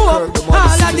wanna go up.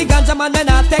 All of the ganja man when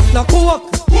I take no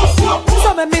coke.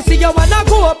 So let me see you wanna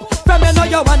go up. From you know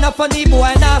you wanna funny boy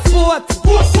and a sport.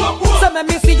 So let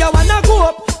me see you wanna go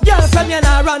up. Girl from you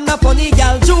know run a funny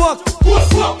girl joke.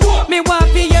 Me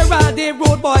want to hear all the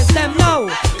road boys them now.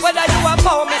 Whether you a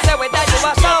power me say whether you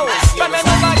a sound. From you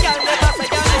know a girl never say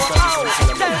you know how.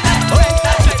 Tell them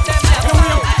break them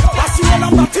now.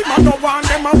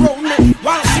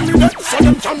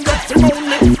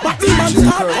 man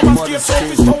start come and stay so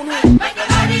fi stone me. Make the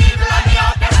body eagle and the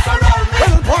heart them surround me.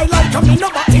 Well, boy like me, no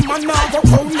but him and now go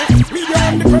crown me. Me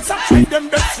on the press, I try them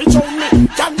best fi show me.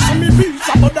 Cancel me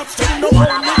visa, but that still no hold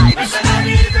me. Make the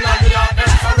body eagle and the heart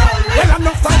them surround me. Well,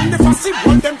 enough time if I see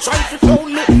one them try fi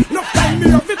clone me. Enough time me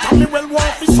love it and me well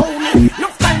want fi show me.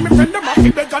 Enough time me friend them a fi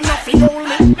beg and a fi hold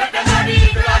me. Make the body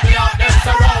eagle and the heart them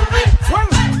surround me. Well,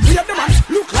 hear the man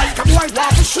look like a boy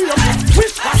want fi shame me.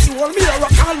 Which pass you hold me or I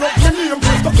call up my name.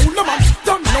 The cool the man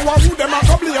don't know who them a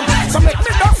go blame. So make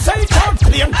me not say can't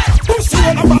claim. Pussy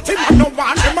all about him and no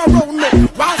one them around me.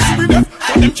 While see me left,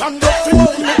 so them can go fi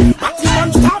hold me. But him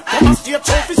and stop come and stay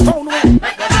trophy stone me.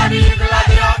 Make the body eagle and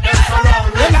the heart them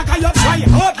surround me. Well, I got you try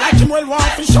hard like him well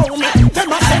want fi show me.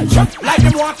 Them a send you like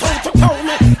them want to tell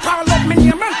me. Call up me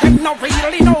name and them not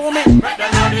really know me. Make the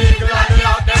body eagle and the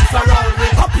heart them surround me.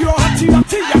 Up your tea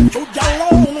and you get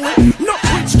alone me. No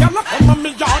which can come on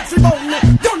me yard fi bone me.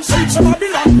 Don't say to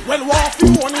Babylon, well want fi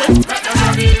own me. Make the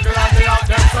body eagle and the heart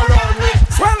them surround me.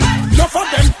 Well, enough of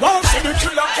them won't see the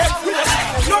killer get race.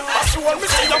 Enough of soul me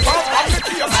see the power of the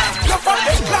case. Enough of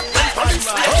them black men police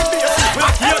make the base.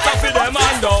 We're here to feed them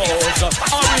and those,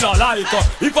 and we no like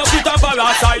hypocrite and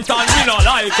parasite and we no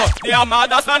like. They are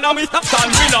mad as man and we stop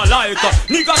and we no like.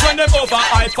 Niggas when they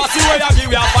overhype, fussy way I give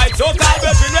you a fight. So call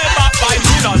weapon way back fight,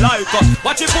 we no like.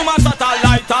 Watch it from a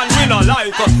satellite and we no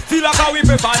like. Feel like a we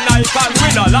prefer knife and we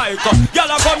no like.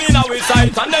 Y'all come in our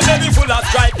sight and them baby full of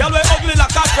strike. Y'all we ugly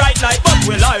like a bright light but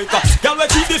we like. Y'all we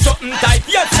keep this something tight,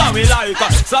 yes so we like.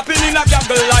 Slapping in a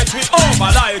candle light we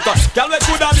over like. Y'all we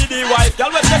coulda be the wife,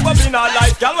 y'all we check up in our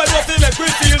life. Y'all we just make we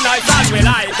feel nice and we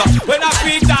like. When I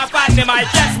freak off on the mic,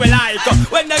 yes we like.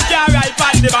 When them can't ride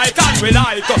on the mic and we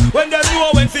like. When them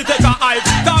know when to take a hike,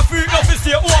 can't freak up to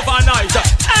stay overnight.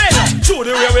 Hey, through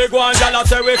the way we go and y'all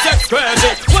say we sex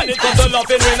crazy. When it comes to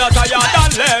loving we not tired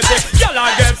and lazy. Y'all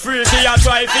get freaky and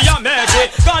try for your make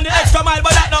it. Gone the extra mile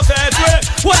but that not fair way.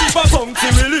 What if a funky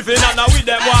we living and with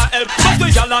them want help? But we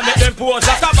y'all make them pose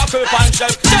like a buckle pan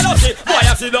shelf. Jealousy, boy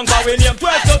I see down for we name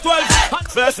 12 to 12. And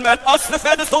first met us the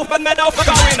fed the stupid made out for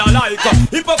we not like.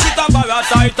 Hypocrite and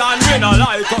parasite and we not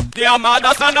like. They are mad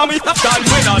as and we stop and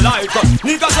we not like.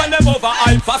 Niggas when them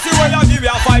overhype, fussy way I give you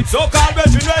a fight. So call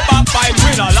between way back fight,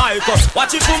 we not like.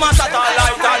 Watch it from a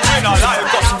satellite and we not like.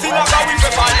 See like how we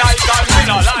prefer night and we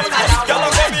not like. Y'all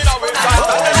come in our side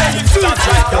and then they give that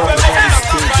right.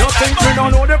 You think we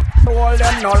don't know the all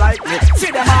them no like me.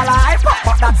 See them all hype up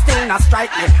but that still not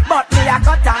strike me. But me I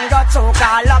got and got choke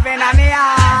all loving and me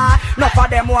heart. Enough of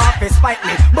them want to spite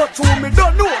me. But to me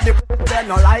don't know the they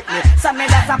no like me. So me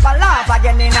that's up a laugh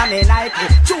again in a me nightly.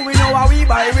 True we know how we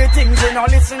buy we things we no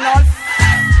listen all.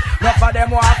 Enough of them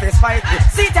want to fight me.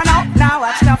 See them now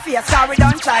watch no face. Cause we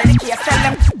don't try the case. Tell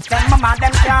them mama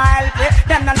them can't help me.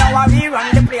 Them don't know how we run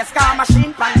the place. Car machine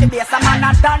pan the base. A man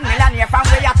a done millionaire from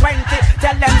we are 20.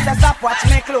 Tell them say stop watch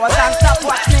me clothes and stop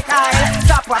watch me Kyle.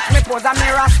 Stop watch me pose and me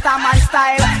rasta man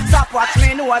style. Stop watch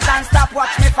me nose and stop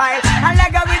watch me file. And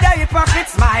leg with a hypocrite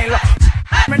smile.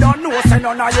 Me don't know say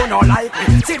none of you no like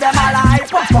me. See them all hype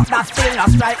up but that still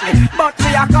not strike me. But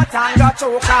we a cut and got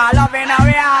choke all loving our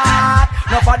heart.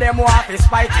 Enough of them want to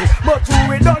spite me. But who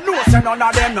we don't know say none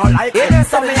of them no like me.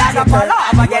 So me a go pull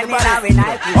off again in a we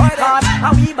Nike. Cause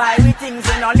how we buy we things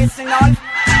we no listen all.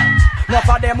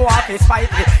 Enough of them want to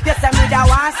spite me. Yes, them with a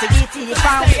one CDT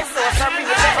from we so sorry.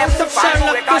 Them to find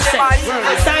we got them all.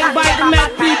 Signed by the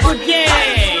mad people, yeah.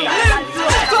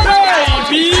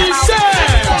 Baby, say.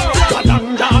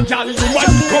 Girl, you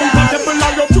incompatible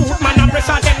and your truth man a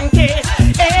pressure them case.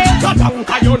 Eh,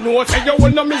 Kalanga, you know say you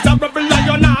will no miserable and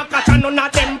you not catch none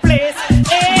of them place.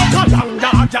 Eh,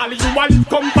 Kalanga, girl, you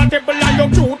incompatible and your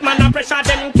truth man a pressure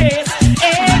them case.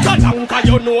 Eh, Kalanga,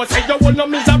 you know say you will no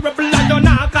miserable and you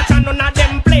not catch none of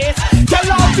them place.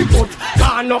 Tell all the good,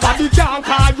 cause nobody can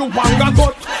call you wanga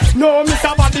gut. No,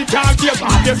 Mr. Body can't give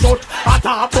up your shot. I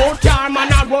talk about car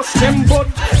man a rush them foot.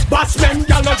 Bash them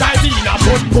gal no drive in a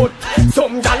put.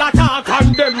 Some gal attack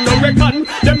and them no reckon.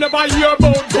 Them never hear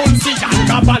about Dolce and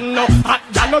Gabbana. Hot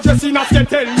gal no dress in a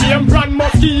tell me and brand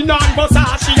Moschino and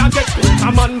Versace and get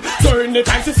a man. So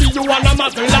anytime she see you on a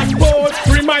muzzle and boat,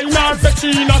 remind her that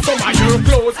she not some of your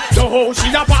clothes. So how she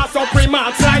a pass up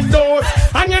remarks like those.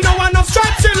 And you know I no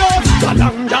strike she low.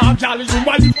 Kalanga gal you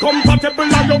are incompatible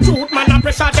and your truth man a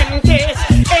pressure them case.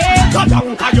 Eh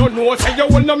Kalanga you know say you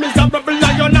will no miserable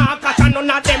and you not catch none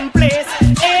of them place.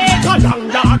 Eh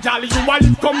Kalanga gal you are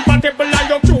incompatible and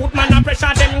your truth man a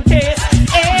pressure them case.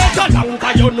 Eh Kalanga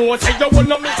you know say you will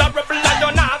no miserable and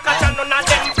you not catch none of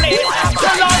them place.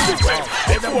 Tell all the way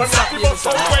before that you must so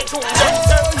way to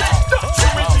themselves. Don't you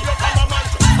wait till you come a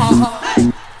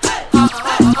man.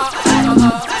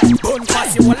 Bone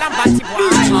pass you all and batty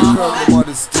boy. the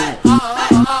modesty.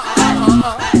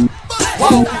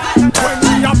 When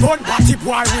we are born party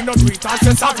boy, we no do it and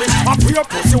say sorry. A pure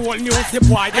pussy whole news the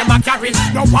boy them a carry.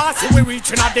 No pass we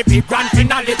reaching at the big grand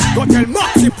finale. Go tell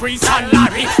Maxi, Priest and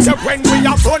Larry. So when we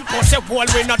are born pussy whole,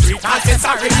 we no do it and say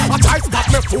sorry. I try to stop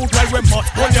me food while we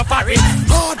must pull your parry.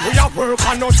 Hard we are work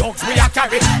and no dogs we a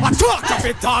carry. I talk of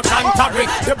it talk and tarry.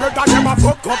 The brother them a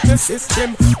fuck up the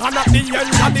system. And at the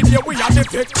end of the day we are the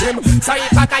victim. So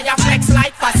if I can flex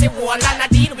like pussy whole and I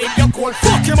deal with your cold,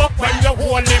 fuck him up when you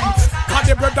hold him. Cause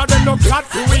the brother them no glad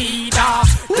to read.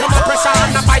 Them a pressure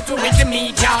and a fight to with the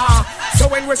media. So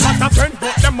when we start a turn,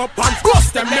 put them up and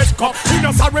bust them let go. We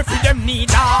no sorry for them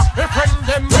neither. Friend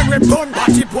them when we done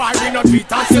body boy, we no do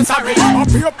it and say sorry. Up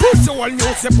your pussy all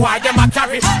news, the boy them a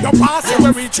carry. No pass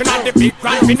we reaching at the big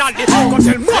grand finale. Go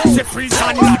tell Maxi, Priest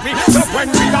and Larry. So when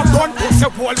we have done pussy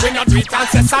wall, we no do it and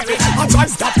say sorry. I try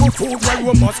stop to food when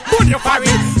we must burn your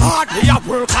carry. Hard we have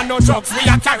work and no drugs we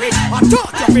a carry. I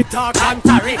talk of it talk and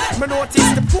carry. Me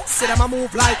notice the pussy them a move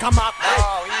like a map.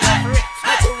 Oh, yeah, rich.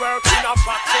 I to work in a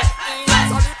factory.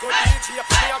 So little DJ, me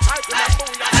a type in a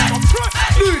booyah.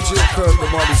 DJ Kirk, the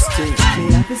modesty.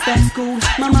 Me have to start school.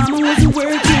 My mama wasn't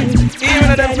working.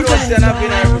 Even them close and I've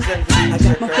been representing. I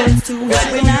got my first two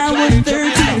when I was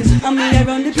 13. I mean, I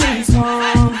run the place.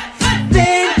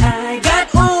 Then I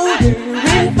got older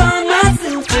and found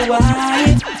myself a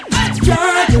wife.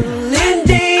 Struggling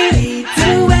daily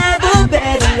to have a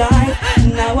better life.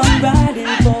 Now I'm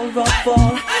riding for a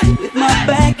fall with my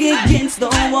back against the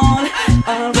wall.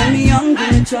 When me young,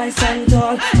 me try stand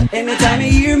tall. Anytime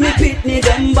you hear me pitney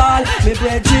them ball, me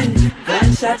brethren,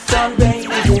 gunshots start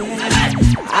raining again.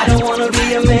 I don't wanna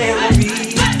be a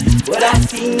memory, but I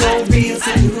see no real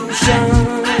solution.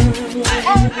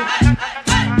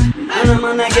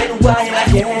 Man, I get wild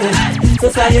again.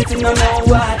 Society don't know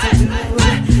what to do.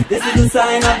 This is the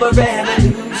sign of a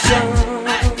revolution.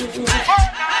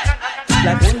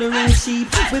 Like wandering sheep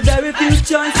with very few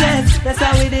choices. That's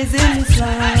how it is in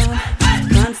Islam.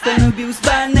 Constant abuse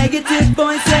by negative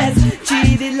voices,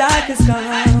 treated like a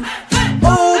scam.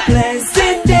 Hopeless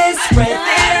and desperate,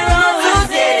 they're all so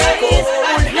days.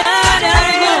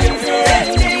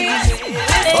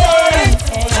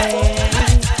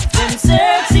 Them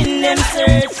searching, them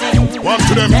searching.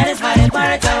 That is why they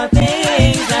part our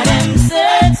things. And them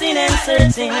searching and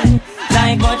searching.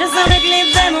 Like what just wanna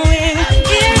clip them away.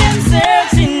 Hear them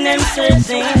searching, them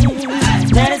searching.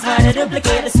 That is why they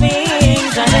duplicate the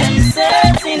swings. And them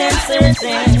searching and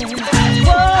searching.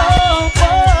 Whoa,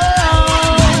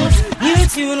 whoa. New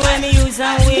tune when me use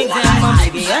and wig them. My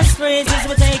biggest phrases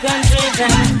we take and trade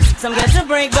them. Some get to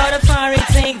break but a far it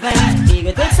take them.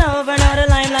 Ego takes over, now the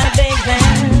limelight big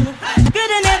them.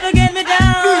 Could've never get me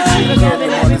down.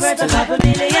 Forgetting every breath of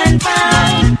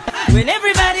 £500,000,000. When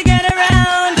everybody get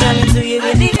around, coming to you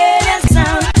with the alien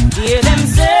sound. Hear them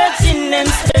searching, them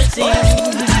searching.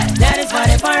 That is why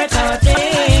they part our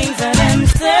things. And them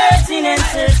searching and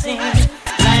searching.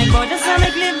 Like what the sun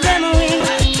clip them away.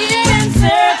 Hear them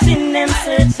searching, them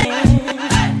searching.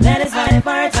 That is why they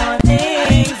part our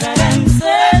things. And them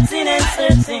searching and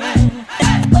searching.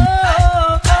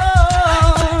 Oh, oh,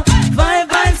 oh.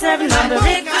 5.7 on the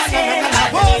big scale.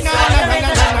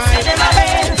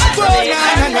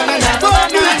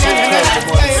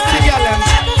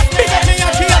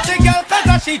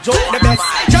 She joke the best.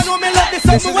 You know me love this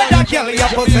song with that girl you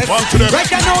possess.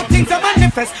 Right now things are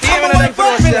manifest. I'm a wife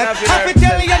for me. I fi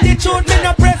tell you the truth, me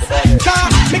no press.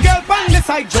 Cause me girl pan the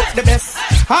side joke the best.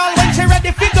 All when she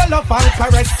ready fi go love and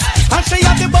caress. And she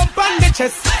have the bump on the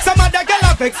chest. Some other girl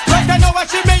a vex. Right now what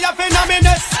she may have in a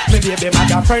minute. Me baby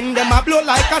mother friend them a blow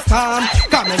like a storm.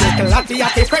 Cause me little latte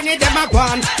at the friend them a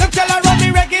gone. Them tell her run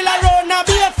me regular round a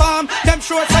be a farm. Them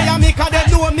sure say I me cause they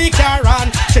know me care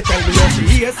on. She tell me how she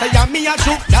hear say I me a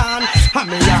juke down. And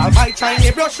me all my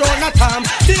Chinese brush on a tom.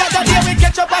 The other day we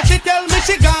catch up and she tell me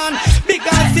she gone. Big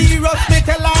and serious me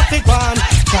tell her to gone.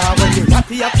 Cause when you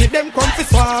latte at them come fi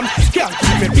swarm. Can't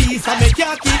keep me peace and me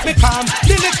can't keep me calm.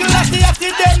 The little latte at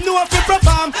them know fi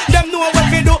perform. Them know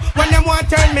what we do when them want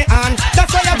turn me on.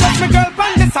 That's why I got me girl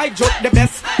on the side joke the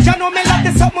best. You know me love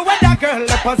the something where that girl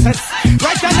possess.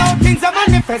 Right now things are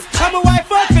manifest. I'm a wife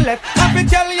for left. I fi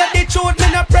tell you the truth me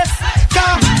no press.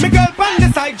 Cause me girl on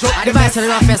the side joke the best. The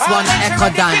roughest one, Echo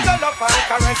Dan.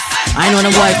 I know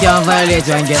the boy can't violate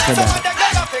you and get to that.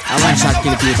 I want shot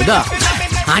kill people, though.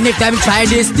 And if them try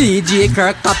this DJ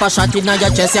KIRK, pop a shot in your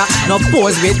chest, ya. No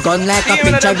pose with gun like a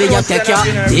picture where you take ya.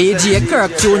 DJ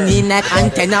KIRK, tune in like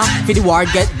antenna. For the war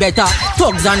get better.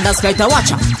 Thugs and the skelter,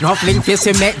 watch ya. No fling fist,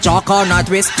 we make joke or not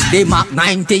twist. They Mach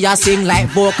 90, ya sing like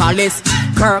vocalist.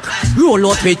 Kirk. Roll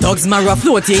out with thugs, Mara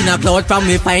float in a cloud. From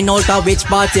we find out of which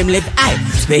part him live.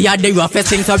 Aye, we are the roughest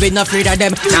things, so we not afraid of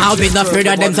them. Now we not afraid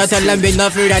of them, so tell them we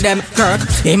not afraid of them. Kirk,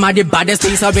 him are the baddest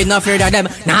things, so we not afraid of them.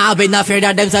 Now we not afraid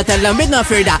of them, so tell them we not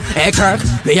afraid of. Hey Kirk,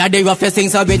 we are the roughest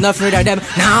things, so we not afraid of them.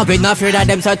 Now we not afraid of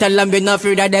them, so tell them we not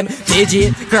afraid of them.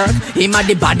 DJ Kirk, him are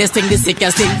the baddest thing, the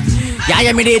sickest thing.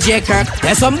 Yeah, me DJ Kirk.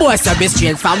 There's some boys to be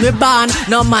straight from we born.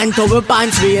 No man to we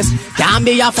pants waist. Can't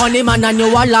be a funny man and you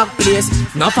a lock place.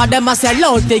 Enough of them a sell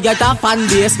out to get a fan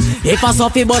base. If a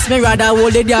Sophie bus me rather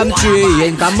hold the damn tree.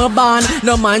 Ain't come a born.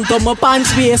 No man to my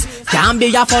pants waist. Can't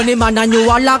be a funny man and you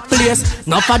a lock place.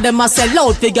 Enough of them a sell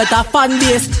out to get a fan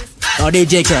base. Now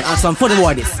DJ Kirk, have some fun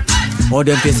about this. All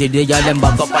them face they got them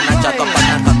back up and a jack up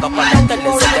and a cock up and a tell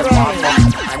them set them off.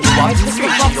 And you want to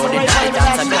switch, you know they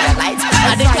dance and make a lights.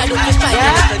 And they can't look to try to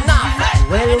get enough.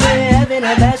 Well, we're having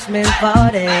a bashment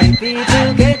party.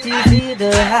 People get to feel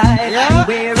the hype. Yeah.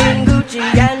 Wearing Gucci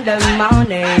and the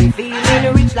money.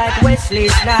 Feeling rich like Wesley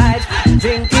Snipes.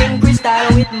 Drinking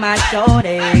crystal with my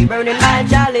shorty. Burning my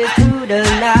chalice through the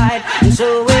night.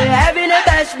 So we're having a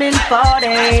bashment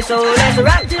party. So let's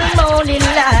rock till morning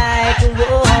light.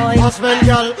 Whoa. Bashment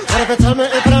girl, what if you tell me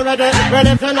if you're ready? Ready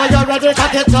if you know you're ready,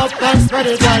 cock it up and spread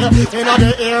it, girl. You know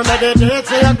the ear, meditate,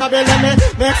 so you can be let me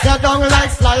mix your down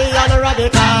like Sly and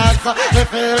radicals. We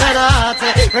feeling hot,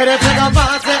 ready for the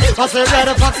party. Cause we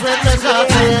ready for sweet me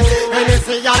shorty.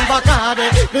 Hennessy and Bacardi,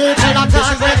 people are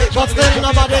talking, but still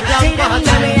nobody can party. See them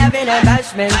now we having a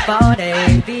bashment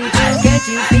party. People get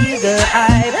you feel the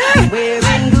hype.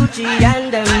 Wearing Gucci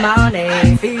and the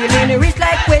money. Feeling rich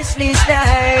like Wesley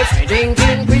Snipes.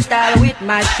 Drinking crystal with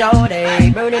my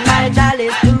shorty. Burning my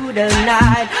chalice through the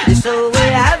night. So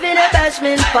we're having a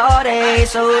bashment party.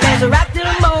 So let's rock till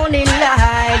morning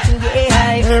light. Yeah.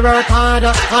 We work hard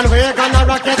and we're gonna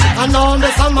rock it. And now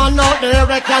there's some man out there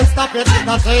we can't stop it.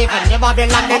 That's even the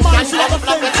Babylon them can't stop it.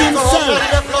 So open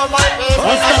the floor my baby.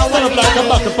 I start one up like a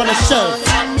back up on a shelf.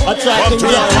 I try to be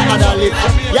a other lip.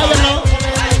 Yeah, you know.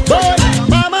 But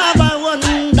mama have one,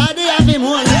 daddy have him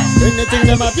one. Anything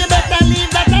them have, you better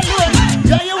leave that alone.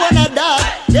 Yeah, you want a dog,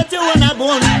 get you want a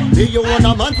bone. Do you want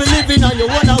a man to live in or you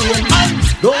want a home? And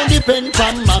don't depend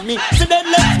from mommy. See then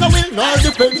let's no will not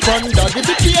depend from daddy. If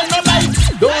you pay no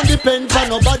life, don't depend from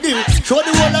nobody. Show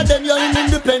the whole of them you're in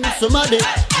independent somebody.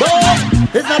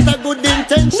 But it's not a good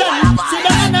intention. See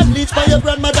the man a bleach for your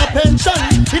grandmother pension.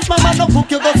 If mama no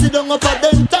cook, you go sit down up a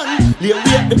denton. Lay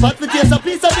wait the pot with taste a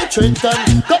piece of the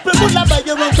Trenton. Couple bull buy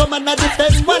your own come and a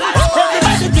defend one.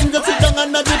 Everybody think you sit down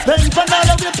and a defend one. All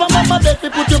of you from mama bed, we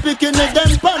put your pick in the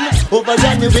damn pan. Over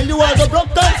Johnny will you have a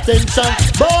broke extension.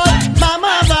 But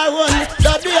mama have one,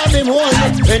 daddy have him one.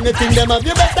 Anything them have,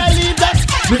 you better leave that.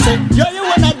 We say, yeah, you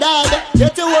want a dog,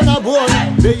 get you want a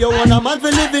bone. Do you want a man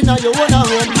for living or you want a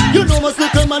home? You know most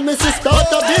little man, Mrs.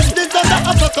 Start a business and a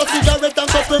half a cigarette and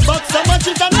couple bucks. So much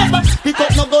it and never pick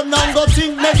up no gun and go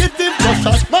think negative. No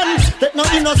shot man, take no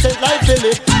innocent life in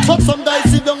it. But some guys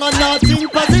sit down and not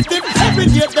think positive. Every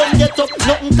day them get up,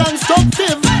 nothing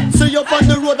constructive. So you on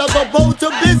the road and go about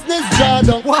your business,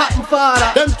 Jordan. What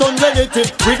father? Them turn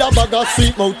relative with a bag of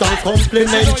sweet mouth and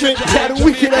complimentary. They're the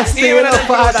wickedest thing with a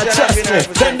father, trust me.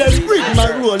 Then them bring my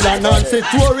roll and answer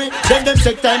story. Then them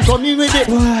take time coming with it.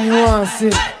 Why you want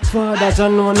to see? Father, you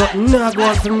know nothing not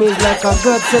going for me. It's like a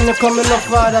God send you coming up,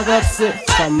 Father, God say.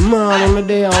 Come on, in the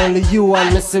day only you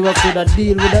and me say we could a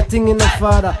deal with that thing in the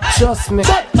Father. Trust me.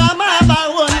 But mama have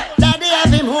a one, daddy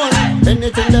have him one.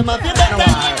 Anything them have you better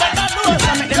leave that alone.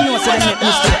 Them know so they make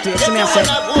mistake to you. See me I say,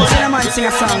 see the man sing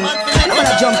a song. I'm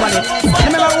gonna jump on it.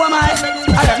 Remember who am I?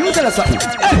 Alright, let me tell you something.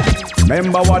 Hey.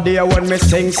 Remember what day when me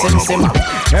sing.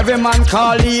 Every man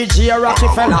call E.G. a rocky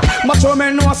fella. But you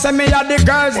me know say me a the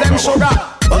girls them sugar.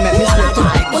 Don't make mistake too.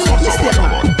 Don't make mistake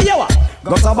man. Yeah what?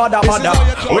 Got a bada,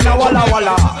 we no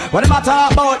walla. What them a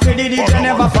talk about me, the DJ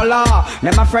never follow.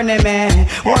 Them a friend of me,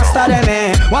 want study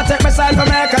me. Want take myself to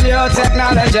make a new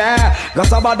technology. Got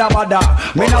a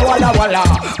bada, me no walla.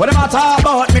 What them a talk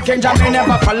about me, King Jam, me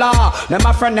never follow. Them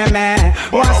a friend of me,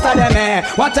 want study me.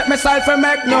 Want take myself to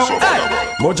make no.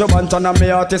 Hey, Mojo Banton and me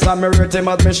artist and me rate him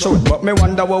as me shoot. But me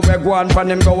wonder where we go and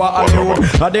from him go a Hollywood.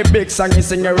 And the big song he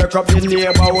sing a wreck up in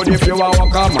neighborhood. If you a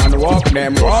walk a man, walk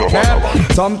them.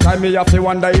 Sometime me have to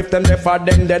wonder if them they for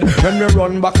them dead. When me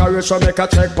run back a rush make a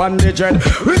check pan the jet.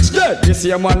 Rich dead, this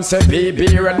year man say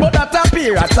BB red. But that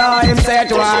appear at time say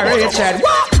to a rich head.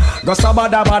 Go so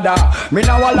bada bada, me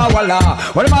na walla walla.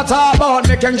 What am I talk about?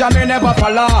 Me King John me never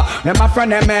follow. Me my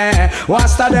friend me,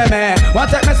 what's that me? What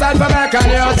take me side for me? Can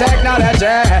you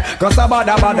technology? Go so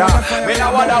bada bada, me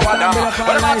na walla walla.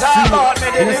 What am I talk about?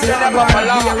 Me never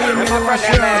follow. Me my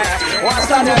friend me, what's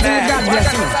that me?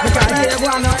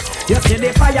 You see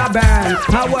the fire burn,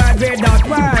 a word without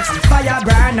words. Fire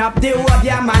burn up the whole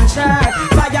your man shirt.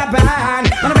 Fire burn,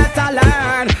 and better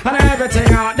learn. And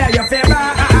everything out there you feel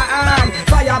burn.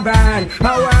 Fire burn,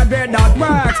 a word without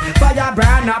words. Fire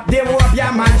burn up the whole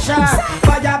your man shirt.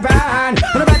 Fire burn,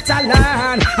 and better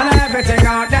learn. And everything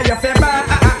out there you feel burn.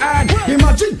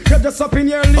 Imagine you're just up in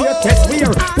your latest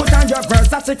wear. Put on your verse,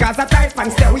 that's because a type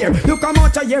and stay weird. You come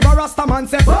out to hear a Rasta man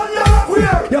say, oh no,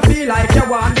 weird. You feel like you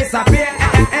want disappear.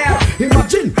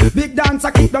 Imagine big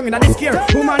dancer keep down in the scare.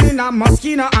 Woman in a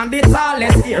Moschino and the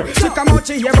tallest ear. She come out,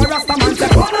 she hear a Rasta man say,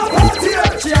 oh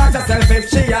no, she ask herself if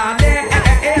she are there.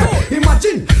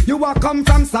 Imagine you a come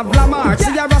from SIZZLA.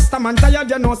 See a Rasta man tired,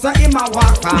 you know, so him a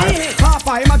walk fast.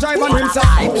 Papa him a drive on himself.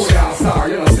 Oh yeah, sir,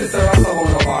 you know, sister Rasta on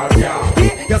the bar, yeah.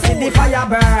 You see the fire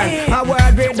burn, a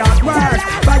word without words.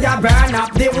 Fire burn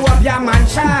up the whole of your man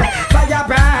shot. Fire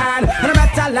burn, and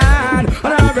better land.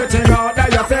 And everything out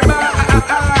there you feel burn.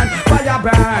 Fire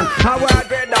burn, a word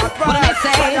without words.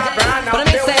 Fire burn up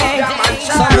the whole of your man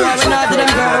shot. Somewhere we not do them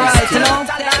girl right, you know.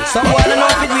 Somewhere I know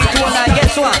if we two and I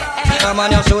guess what? Come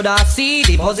on, you should have see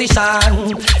the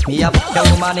position. Me a put the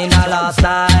woman in a last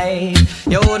night.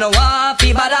 You know what,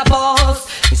 fi bada boss.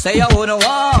 Me say you know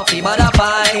what, fi bada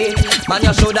fight. Man,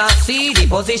 you should have see the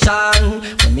position.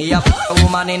 When me a put the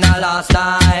woman in a last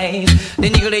night. The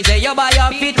nigga say you buy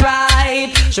your feet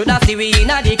right. Should have see we in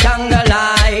a the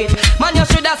candlelight. Man, you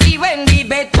should have see when the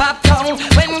bed pop down.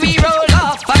 When we roll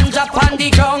off and drop on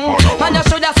the ground. Man, you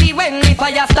should have see when the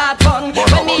fire start fun.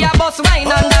 When me a bust wine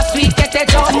and the sweet get a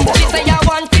jump. She say you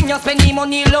one thing, you spend the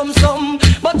money lump sum.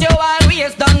 But you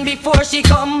always done before she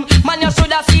come. Man, you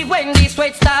should have see when the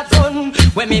sweat starts run.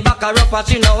 When me back her up, but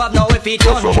you know I've no if it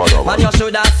done. Man, you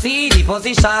should have see the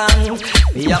position.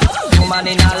 Me a woman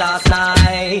in a last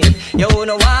night. You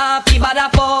know what, fi bada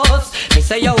fuss. Me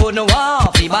say you know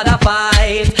what, fi bada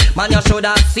fight. Man, you should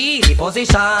have see the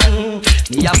position.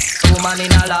 Me a woman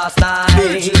in a last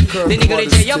night. The nigga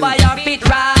say you buy your feet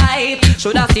right.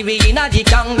 Should have see we in a the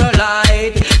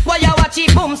candlelight. Why you watch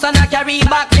it booms and I carry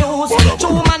back news?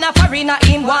 Two man a foreigner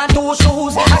in one two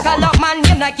shoes. I call up man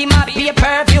him like him a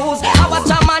paper views. I watch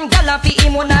a man gala fi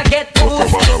him when I get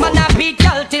boost. Man a beat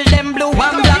girl till them blue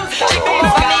and black. She come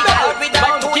for me girl with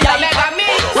that two mega me.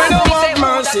 We don't want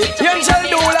mercy. You shall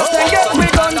do last and get me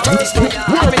gun first.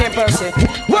 One minute Percy.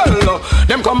 Well,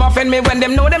 them come offend me when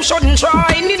them know them shouldn't try.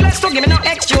 Needless to give me no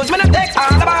excuse, me no take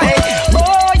all the body.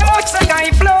 Boy, you a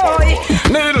guy fly.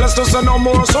 Needless to say no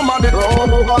more, somebody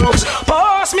looks.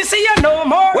 Pass me, see you no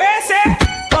more. Where's it?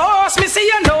 Pass me, see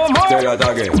you no more. Tell that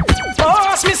again.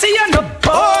 Pass me, see you no.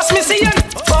 Pass me, see you.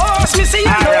 Pass me, see you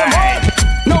no more.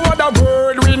 No other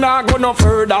word, we not go no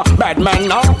further. Bad man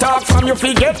now talk from you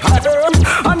forget hurt.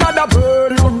 Another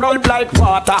bird you run like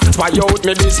water. Spy out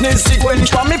me business sequence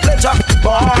for me pleasure.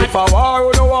 But if I war,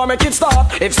 you don't want make it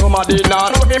stop. If somebody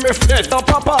not know me fit up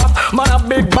pop off. Man a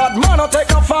big bad man, no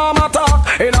take a farm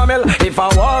attack. In a mill, if I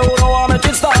war, you don't want make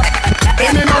it stop.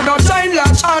 And me no shine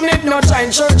latch on it, no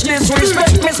shine church.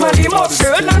 Disrespect, miss my must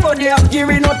heard. Not go there, give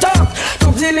me no talk.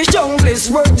 Come till the junglist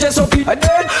work just so people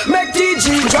dead. Make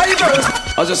TG drivers.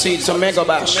 I just see some mega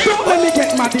bash. Let me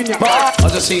get mad in ya. I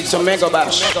just see some mega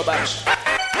bash.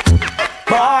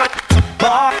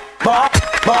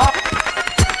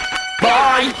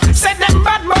 Boy, said them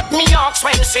bad but me ox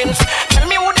when sins. Tell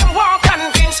me who them want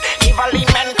convince. Evil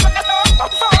men cut the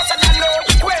top fast and I know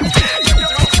you quit.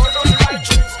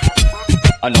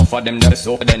 Enough of them that is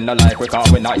up, then no like we call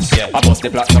we nice, yeah. I bust the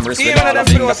platinum wrist with all the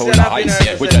finger full of ice,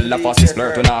 yeah. We tell the fastest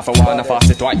flirt when half a one, a fast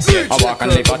it twice. I walk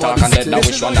and live, I talk and then now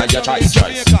which one of your choice?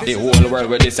 The whole world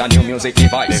with this a new music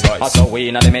device. I saw we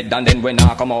in the mid and then we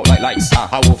now come out like lights.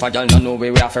 I wolf a girl no know we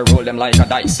have to roll them like a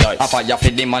dice. I fire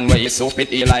for the man where you soap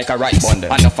it eat like a rice.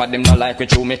 Enough of them no like we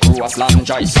chew me crew a slam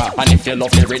choice. And if you love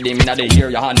the rhythm in the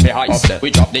ear, your hand be heist. We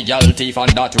drop the girl teeth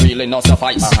and that really not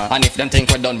suffice. And if them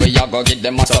think we done, we a go give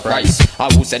them a surprise.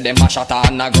 Who said them a shot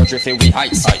and a grudge if we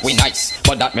heights? We nice,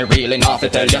 but that me really not to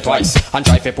tell you twice. And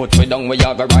try to put we down, we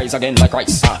a go rise again like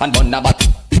rice. And bun a bat,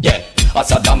 yeah, I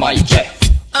said the mic, yeah.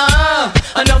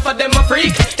 Enough of them a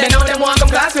freak. They know them want come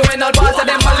class me when all parts of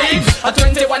them a leave. A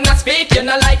 21 a speak, you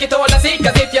not like it all a seek.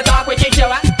 Cause if you talk we kick you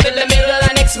out till the middle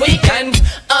of next weekend.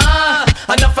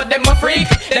 Enough of them a freak.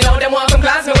 They know them want come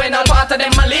class me when all parts of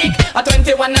them a leak. A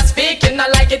 21 a speak, you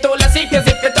not like it all a seek. Cause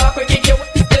if you talk we kick you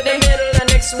out till the middle of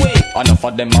next week. Enough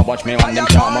of them a watch me when them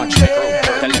can't match me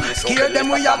crew. Scare them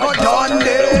we a go done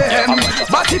them.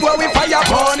 Batty boy we fire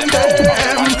upon them.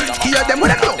 Scare them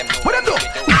what them do? What them do?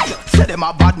 Say them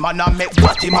a bad man and make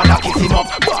batty man a kiss him up.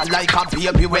 Ball like a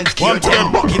baby when scared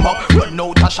them buck him up. Run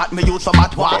out a shot me use some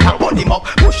hot water burn him up.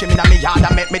 Push him in a me yard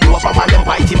and make me do up and them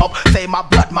bite him up. Say my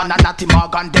blood man and natty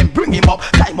Morgan them bring him up.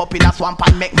 Climb up in a swamp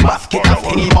and make basket and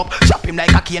sting him up. Chop him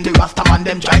like a cane the rasta man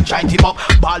them giant him up.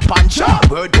 Ball punch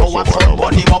bird go and sun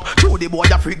burn him up. Show the boy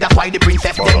a freak that's why the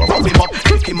princess them rub him up.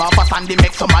 Kick him off a sandy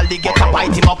make some alligator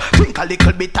bite him up. Drink a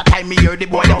little bit of time me hear the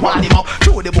boy them warn him up.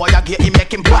 Show the boy a get him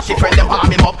make him blast it friend them harm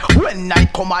him up. When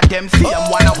night come at them see him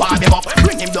wanna warm him up.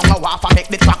 Bring him down a wharf and make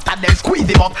the tractor them squeeze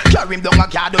him up. Carry him down a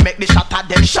yard to make the shot at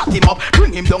them shut him up.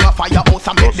 Bring him down a firehouse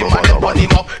and make the man them burn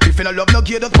him up. If you no love no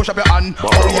gear just push up your hand. Oh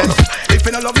yes. If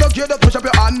you no love no gear just push up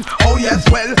your hand. Oh yes.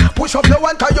 Well push up your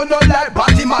one cause you know like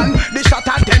batty man. The shot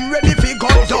at them ready for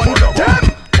gun done.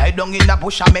 Them lie down in the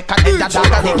bush and make a dead dog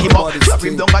and take him up. Drop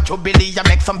him down a jubilee and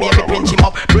make some baby pinch him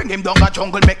up. Bring him down a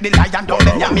jungle make the lion down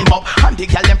them yam him up. And the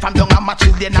girl them from down a match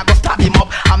then I go stab him up.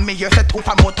 And me hear say two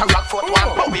from motor rock foot one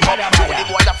blow him up. Show the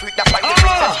boy the freak that fight the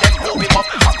princess then blow him up.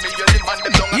 And me hear the man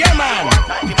them down a yeah man.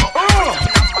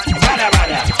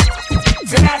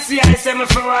 Selassie I say me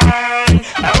for one.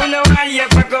 I wanna why you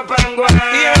pack up and go on.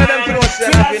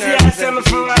 Selassie I say me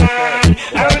for one.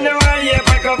 I wanna why you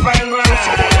pack up and go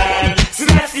on.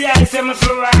 Selassie I say me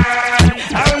for one.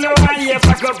 I wanna why you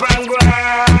pack up and go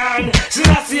on.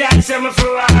 Selassie I say me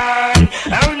for one.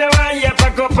 I wanna why you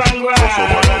pack up and go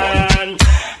on.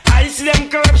 I see them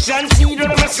corruption seed on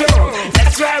my soul.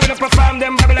 That's why when I perform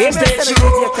them Babylon stage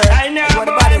show. I know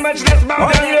boy much less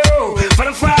about than you. For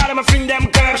the fall I'm a fling them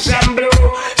corruption blue.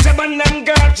 So burn them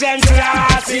corruption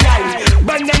Selassie I.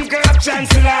 Burn them corruption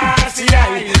Selassie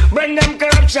I. Burn them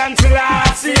corruption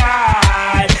Selassie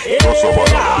I.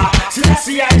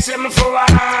 Selassie I say me for one.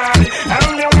 I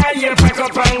don't know why you pack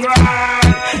up and go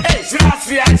on. Hey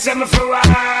Selassie I say me for one.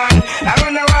 I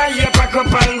don't know why you pack up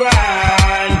and go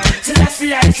on.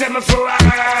 Selassie I say me for one.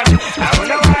 I don't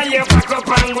know why you pack up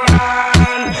and go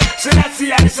on.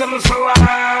 Selassie I say me for one.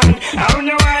 I don't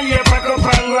know why you pack up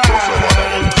and go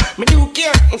on. Me do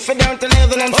care if I down to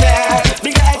level and fair.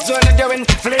 Big lights on the doing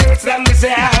flavors than me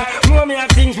say. More me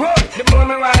have things road, the more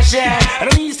me want share. I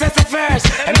don't need stress at first,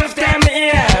 enough time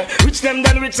me here. Rich them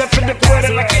done rich up for the poor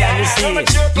them I can't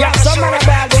see. Yeah, some man a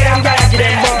bad go them gotta give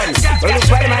them bun. Well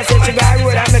look what man say to God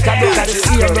road and make a look at the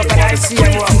sea and look at I see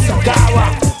him walk. Gawa.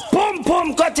 Pum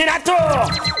pum cutting a toe.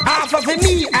 Half of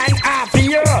me and half of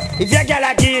you. If your girl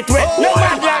a get wet, no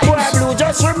matter boy blue,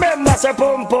 just remember say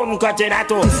pum pum cutting a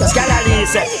toe. Scholarly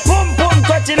say pum pum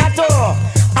cutting a toe.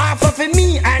 Half of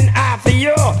me and half of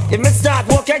you. If me start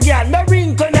walk again, no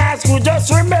ring can ask you.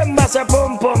 Just remember say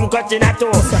pum pum cutting a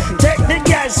toe. Take the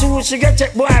girl shoe, she get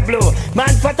check boy blue.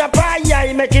 Man for the pie,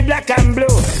 he make it black and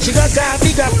blue. She got a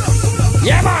big up.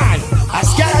 Yeah man. A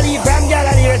scholarly from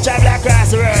gallery we travel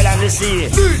across the world and the sea.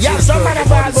 Yeah, some man a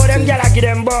ball go them gyal a give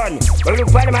them bun. But look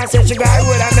for the man say sugar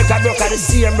roll and make a broke of the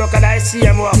sea and broke of the sea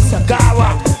and walk.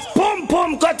 Gawa, pum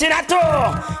pum cutting a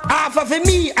toe. Half of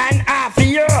me and half of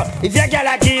you. If your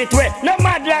gyal a get wet, no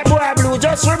mad like boy blue.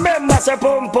 Just remember say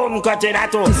pum pum cutting a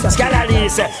toe. Scholarly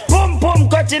say pum pum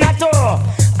cutting a toe.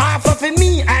 Half of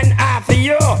me and half of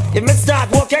you. If me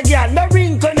start walk again, no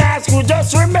ring can ask you.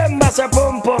 Just remember say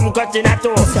pum pum cutting a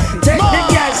toe. Take the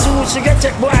girl shoe, she get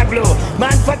check boy blue.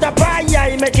 Man for the pie,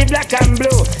 he make it black and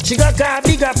blue. She got a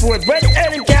bigger foot, what the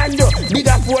hell can do?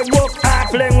 Bigger foot, walk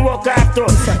half length, walk half too.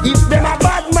 If them a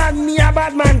bad man, me a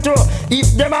bad man too.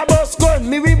 If them a bus gun,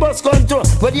 me we bus gun too.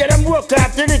 But yeah, them walk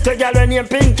half the little girl when named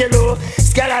Pinky Lou.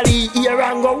 Scholarly here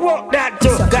and go walk that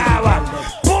too. Gawa,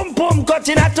 pum pum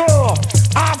cutting a toe.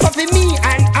 Half of me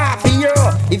and half of you.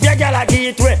 If your girl a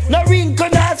get wet, no ring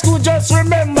can ask you. Just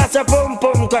remember say pum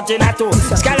pum cutting a toe.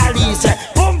 Scholarly say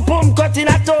pum pum cutting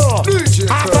a toe.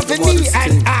 Half of me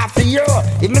and half of you.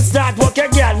 If me start walk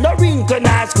again, no ring can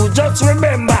ask you. Just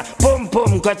remember pum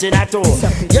pum cutting a toe.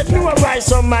 You know why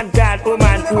some man called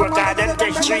woman poor, cause them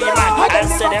take 3 man and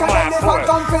say them want 4.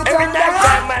 Every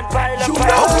time man pile up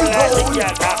and the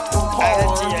cat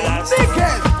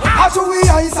as we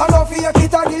ice and no fear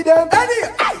it and give them any.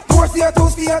 Force you to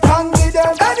stay and give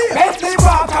them any. Make the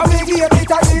back and we give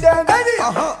it and give them any.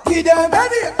 Give them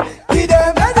any. Give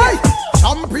them any.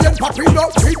 Champion popping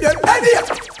up, give them any.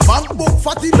 Man book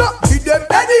fatty up, give them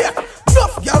any.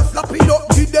 Nuff y'all slapping up,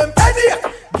 give them any.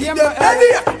 Give them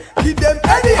any. Give them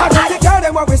any. I just take care of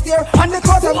them while we steer. And the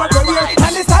cause them what we wear.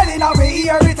 And the style in our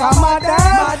ear, it's a mad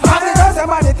dance. And the girls them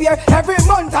on the pier. Every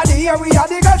month of the year we are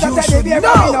the girls that tell the beer.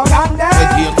 We no can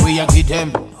them. We a give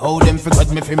them. How them forgot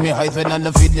me for me hyphen and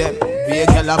the feed them. Every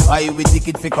girl a buy with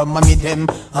ticket fi come and meet them,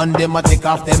 and them a take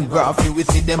off them bra fi we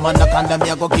see them and the condom me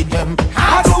a go kid them.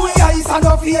 I do we ice and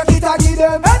no fake it a give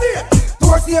them.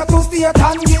 State to state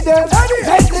and give them.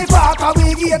 Bentley Parker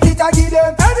we get it a give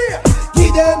them.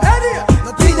 Give them,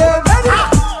 give them.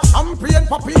 I'm praying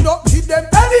popping up, give them.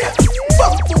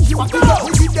 Bump to you up,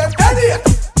 we give them.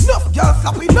 Enough girls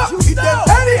slapping up, give them.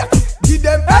 Give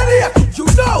them, you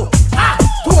know.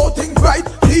 To all things right,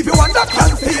 leave you on the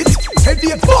can fit.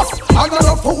 Headache bust, and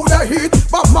enough food I hit.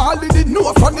 But Marley didn't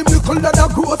know from him little that a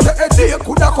gross. The headache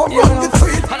could have come on the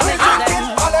street.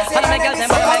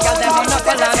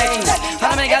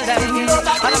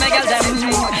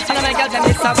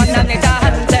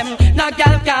 No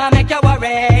girl can make you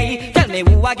worry. Tell me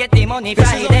who I get the money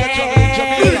Friday.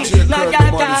 No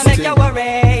girl can make you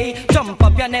worry. Jump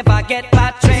up, you never get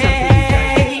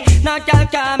battery. No girl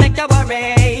can make you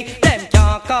worry. Them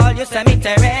can't call you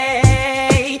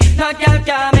cemetery. No girl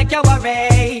can make you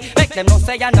worry. Make them know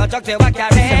say you're not drugs you a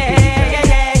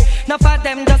carry. No for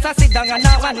them just a sit down and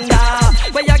a wonder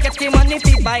where you get the money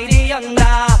fi buy the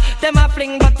under. Them a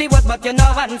fling but the word but you no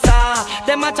answer.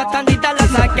 Them a chat and the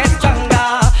dollars a get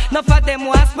stronger. No for them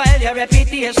who a smile your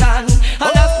reputation and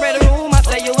a spread rumors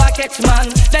say you a catch man.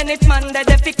 Then it man they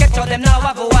fi catch all them now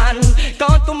have one.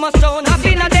 Count too much down up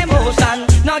in a demotion.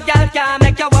 No girl can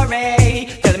make you worry.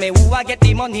 Tell me who a get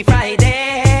the money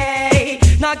Friday.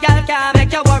 No girl can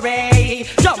make you worry.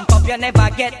 Jump up you never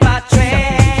get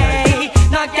battery.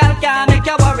 No girl can make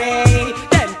you worry.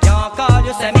 Them can't call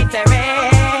you cemetery.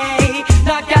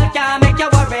 No girl can make you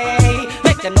worry.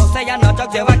 Make them know say you're not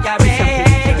drugs you a carry.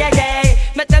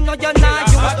 Make them know you're not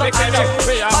you a carry.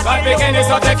 We have got beginning,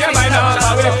 so take your mind off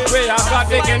away. We have got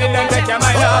beginning, then take your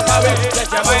mind off away.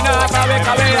 Take your mind off away.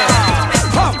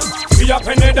 Come, we a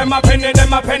penny them, a penny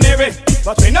them, a penny we.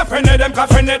 But we not penny them, 'cause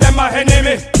penny them a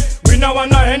enemy. We no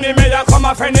want no enemy, ya come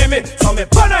a friend me. So me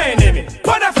put a enemy,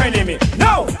 put a friend me.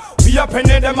 No, we a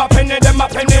penny them, a penny them, a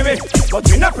penny me. But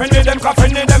we not penny them, 'cause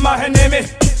penny them a enemy.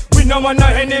 We no want no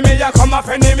enemy, ya come a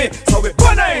friend me. So we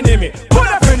put a enemy, put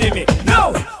a friend me.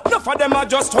 No, enough of them are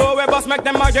just throwaway, but make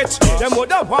them a rich. Them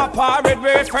woulda want parade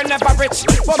with friend never rich.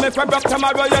 But me for broke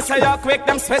tomorrow, you say you quick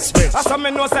them switch. As some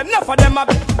me know say enough of them a.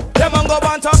 Them a go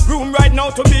want a room right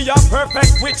now to be a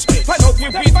perfect witch. Find out we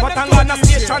beat but I'm gonna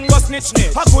station go snitch.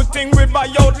 A good thing we buy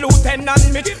out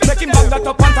Lieutenant Mitch. Make him back that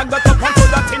up and tag that up and throw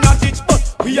that in a ditch. But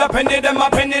we a penny them,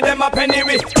 a penny them, a penny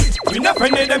we. We not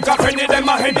penny them, 'cause penny them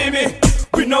a enemy.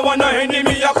 We no want no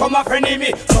enemy, ya come a friend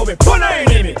me. So we put a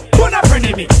enemy, put a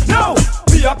friend me. No,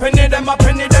 we a penny them, a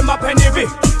penny them, a penny we.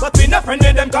 But we not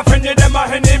penny them, 'cause penny them a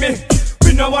enemy.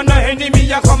 We no want no enemy,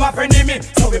 ya come a friend me.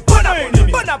 So we put a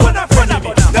enemy, put a friend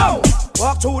me. No,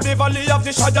 walk through the valley of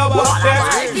the shadow of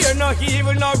death. Fear no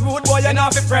evil, no rude boy, you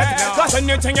not be fret. 'Cause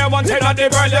anything you want in the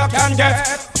world you can get.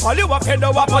 All you have to do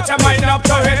is put your mind up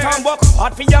to it and work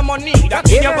hard for your money. That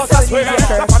in your boss as well.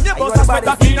 From your boss as well,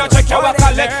 that in your check your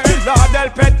collect. The Lord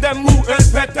help pet them who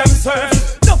help pet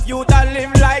themselves. Enough you that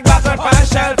live like battle pan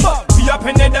shelf. We a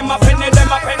penny them, a penny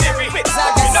them, a penny we. We a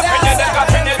penny them, a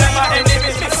penny them, a penny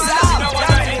we.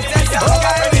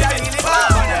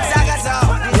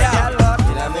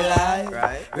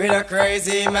 With a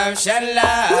crazy motion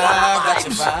love that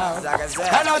you found.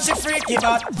 I know she freaky,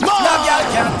 but no girl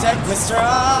can take me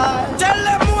strong. Tell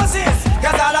them Moses,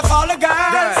 'cause all of all the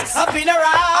girls have been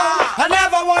around. I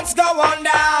never once go on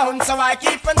down, so I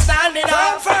keep on standing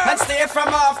up and stay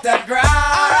from off the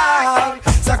ground.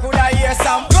 So could I hear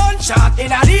some gunshot in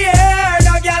the air?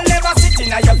 No girl never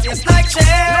sitting at your face like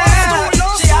chair.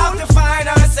 She have to find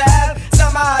herself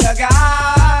some other guy.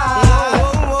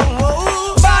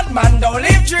 Bad man don't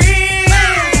live dream.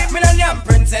 Millennium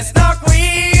princess, no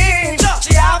queen.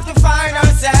 She have to find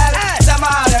herself some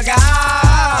other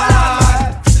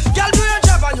guy. Girl, do your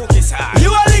job and you kiss her.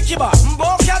 You a licky bar,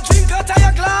 both can drink out of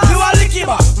your glass. You a licky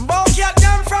bar, both can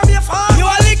them from your farm. You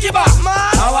a licky bar,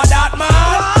 man. How a that man?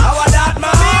 How a that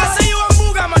man? Me a see you a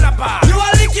booger man apart. You a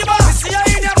licky bar. Me see you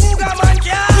in a booger man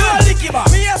car. You a licky bar.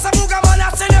 Me a some booger man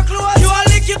that sell your clothes. You a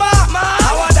licky bar, man.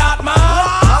 How a that man?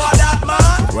 How a that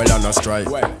man? Well, I'm not strike.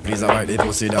 Please avoid it,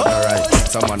 pussy that alright.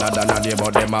 Someone had done a day,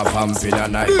 but them a vamp in a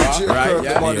night. Right?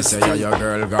 Yeah, you say your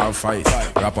girl gon' fight.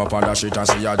 Wrap up on the shit and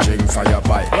see a drink fire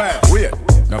pipe. Wait,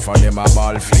 none of them a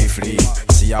ball flee.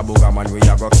 See a booger man, we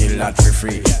a go kill that for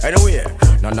free. Anyway,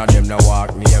 none of them no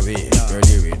walk me away.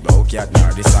 Ready with bow cat,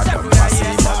 now this a dumb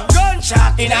massive.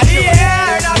 Gunshot in the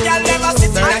air, no girl never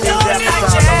sit in a chair.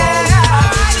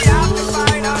 She have to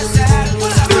find herself.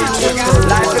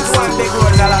 Life is one big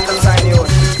road, girl, on the side of you.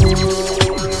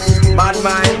 Bad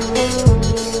mind,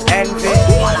 envy,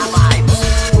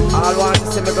 all want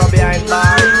to see me go behind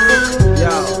bars.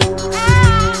 Yo,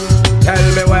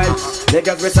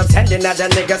 Niggas with some sending other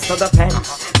niggas to the pen.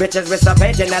 Bitches with some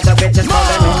hating other bitches for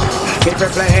the men.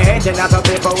 People play hating other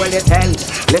people will attend.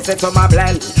 Listen to my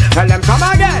blend, tell them come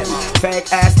again. Fake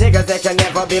ass niggas, they can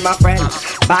never be my friend.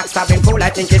 Backstabbing fool,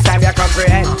 I think it's time you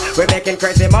comprehend. We're making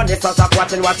crazy money, so stop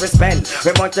watching what we spend.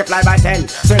 We multiply by 10,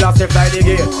 still have to fly the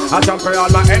gate. I jump for all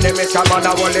my enemies, come on,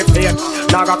 I won't live here.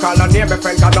 Now I call on name, my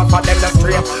friend, cause enough of them the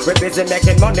straight. We busy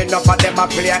making money, enough of them a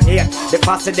play here. The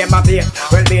faster them a beat,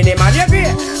 well Beenie Man you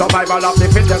beat. Survival of the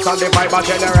fittest and the vibe I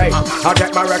generate. I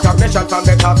get my recognition from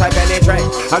the thoughts I penetrate.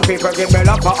 And people give me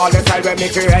love for all the time when me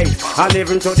create. And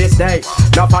even to this day,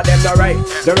 enough of them the rate.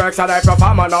 The works that I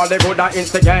perform and all the good I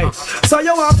instigate. So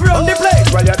you want to run the place,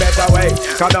 well you better wait.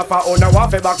 Cause enough of owner want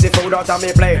to box the food out of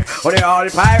me plate. Or they all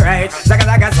pirate,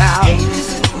 like a sound.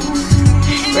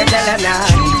 We tell them now,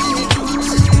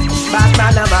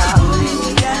 Batman about.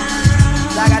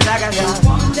 Like a sound.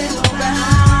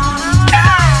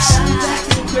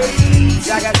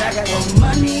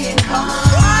 Money and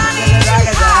cars.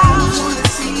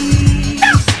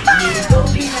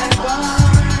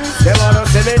 They wanna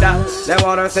see me down, they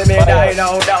wanna see me die,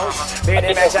 no doubt.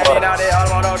 Beenie Man shining out, they all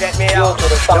wanna get me out.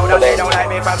 No, no, they don't like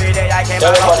me from the day I came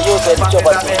out. Everybody use it, it's your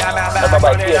body. I'm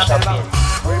about to hear champagne.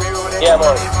 Yeah,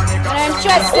 man. I'm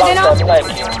interested in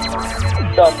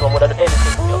it. Don't know more than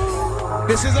anything.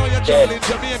 This is how you travel in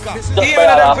Jamaica.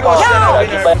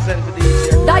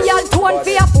 Dial tone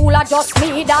for a fool, I just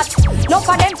me that. No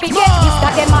for them forget this,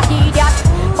 that them a idiot.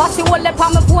 Pass the whole up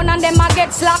on my phone and them a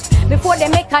get slack. Before they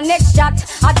make a next shot,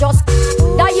 I just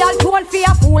dial tone for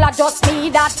a fool, I just me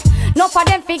that. No for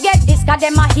them forget this, cause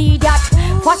them a idiot.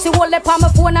 Pass the whole up on my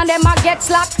phone and them a get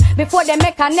slack. Before they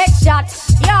make a next shot.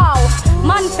 Yo,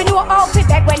 man fi know how fi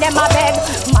beg when them a beg.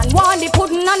 Man want the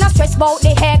pudding and a stress bout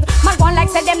the egg. Man want like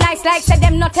say them nice, like say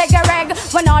them not take a reg.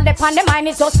 When all the pan the mind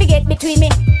is just forget between me.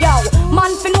 Yo,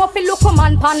 man fi know fi look a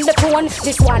man pan the phone.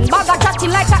 This one bag a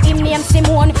chatting like a him named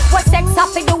Simone. What sex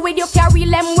have to do with you carry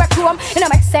them work home? It no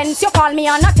make sense, you call me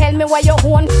and not tell me where you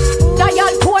own.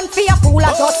 Dial tone fi a fool,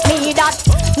 I just me that.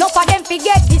 No for them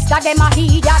forget this, cause them a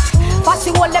idiot. Pass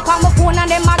the whole up on my phone and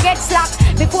them a get slack.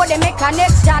 Before they make a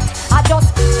next shot, I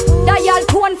just dial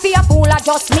tone for a fool, I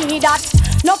just me that.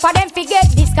 No for them forget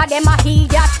this, cause them a idiot.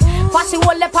 Pass the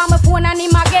whole up on my phone and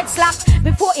him a get slack.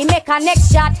 Before he make a next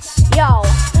shot. Yo,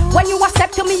 when you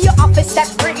accept to me, you have to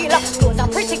step real. Those are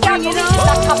pretty girl, you know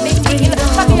that's a big deal.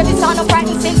 So hear the sound of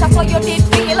frightened since that's what you did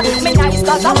feel. Me nice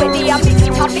cause I'm ready, I make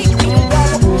it a big deal.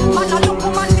 Yo, man, I look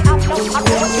woman, we have no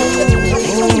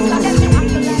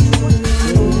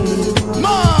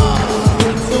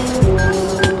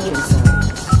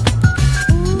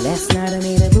Last night I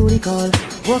made a booty call.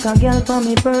 Walk a girl for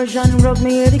me Persian, rub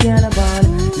me here the girl a ball.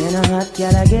 Man a hot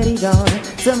girl I get it on.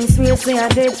 So me swear say I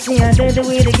dead, the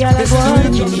way the girl a go.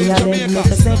 Me a beg me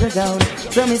to settle down.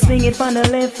 So me swing it from the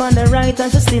left, from the right,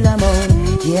 and she still a moan.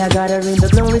 Yeah, I got her in the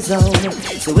glory zone.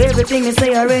 So everything me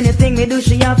say or anything me do,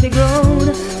 she have to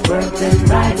grown. Work them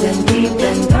right and keep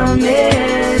them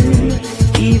coming.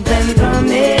 Keep them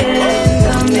coming,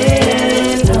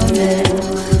 coming, coming.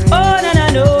 Oh,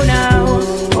 no, now.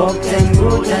 Walk them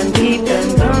good and keep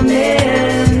them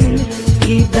coming.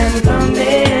 Keep them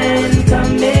coming,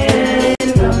 coming,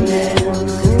 coming.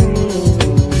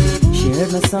 Ooh. She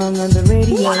heard my song on the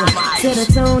radio. Said the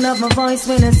tone of my voice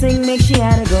when I sing make she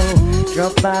had to go.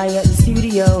 Drop by at the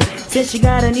studio. Said she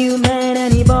got a new man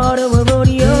and he bought her a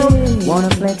rodeo. Wanna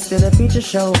flex to the feature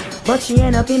show, but she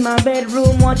end up in my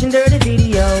bedroom watching dirty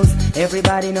videos.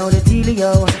 Everybody know the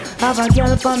dealio. Have a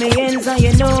girl for me ends and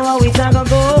you know how it's gonna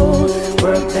go.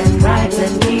 Work them right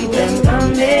and keep them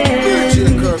coming.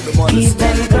 Keep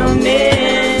them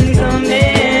coming,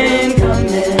 coming,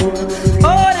 coming.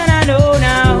 Oh, no,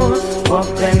 now.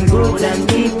 Walk them good and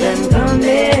keep them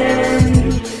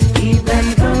coming. Keep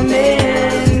them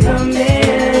coming,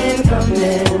 coming,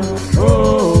 coming.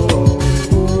 Oh.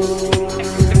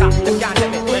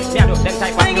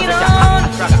 Bring it on.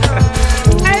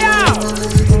 Hey yo!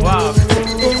 Wow.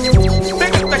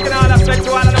 Big respect and all that respect to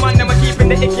all of the man them are keeping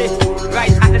the icky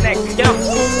right at the neck, you know.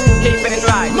 Keeping it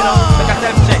right, you know. Like a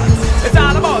self-check. It's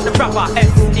all about the proper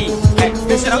S-E-X.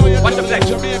 You know, watch the flex.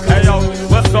 Hey yo,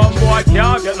 well some boy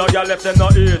can't get no girl left them no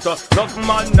eat. Nothing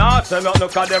man not say nothing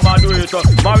cause them a do it.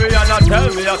 Mariana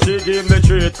tell me that she give me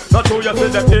treat. Not two you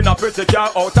see them in a pretty car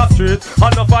out the street.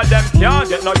 And enough of them can't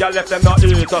get no girl left them no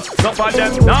eat. Enough of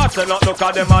them not say nothing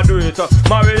cause them a do it.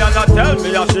 Mariana tell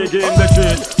me that she give me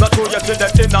treat. Not two you see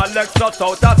them in a LEXXUS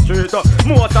out the street.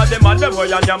 Most of them a them way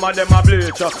and them a them a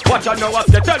bleach. Watch and know what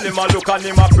they tell him a look and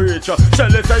him a preach.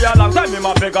 Shelly say a long time him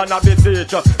a beg and a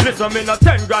beseech. Listen me no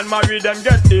 10 grand marry them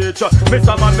get each.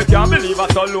 Mr. Man me can't believe how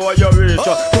so low you reach.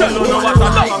 Tell you know what a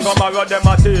dog tomorrow them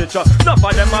a teach. Enough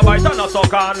of them a bite and a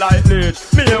suck on like leech.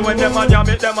 Me when them a yam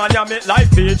it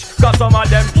like peach. Cause some of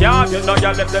them can't get no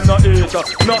girl if them no eat.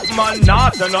 Not man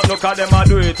not say not look at them a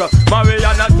do it.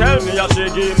 Mariana tell me a she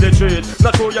give him the treat.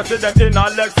 Not who you see them in a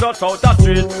LEXXUS out the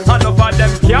street. And enough of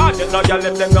them can't get no girl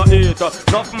if them no eat.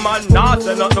 Enough man not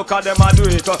say not look at them a do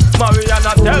it.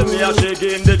 Mariana tell me a she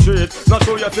give him the treat. Not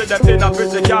who you see them in a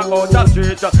pretty car out the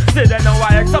street. See them know a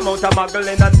X amount of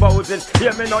muggling and poses.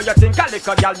 Hear me know you think a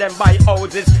little girl them buy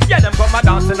houses. Yeah them come a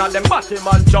dancing and them bottom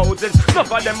and choices.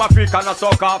 Enough of them African a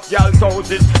suck off girl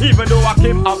toes. Even though I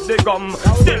came up the gum,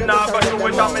 still now but you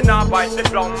with me now bite the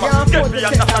plum. Get me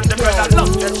understand the bread and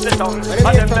love gets the tongue.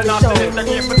 And them the last thing they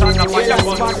keep it on the fire.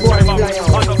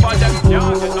 And the fire them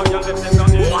can't get no girl if they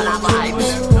don't need. What a vibes.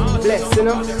 Bless, you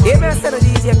know. Give me a set of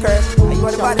DJ KIRK. You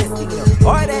want the baddest thing, you know.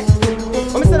 Alright then.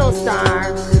 I'm a no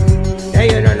star.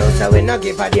 Hey, you know, so we no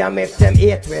give a damn if them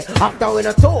hate we. After we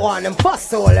no toe on them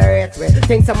fuss all the rate we.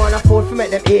 Think some on a fool for make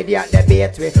them idiot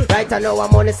debate we. Right I know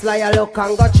I'm on the sly look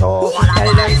and go show.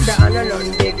 Tell them say I know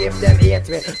nothing big if them hate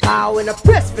we. Cause we no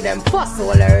press for them fuss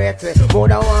all the rate we. More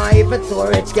than one even two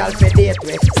rich gal for date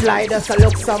we. Slide us a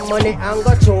look some money and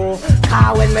go show.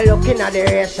 Cause when me looking at the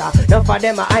racer, enough of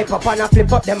them a hype up and a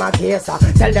flip up them a gazer.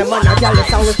 Tell them man a gal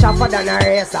is and we sharper than a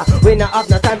racer. We no have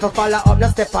no time for follow up, no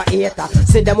step for hater.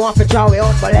 See them want to draw we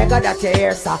out but leg of that you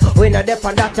hear sir. We no dep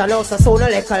on that and also sooner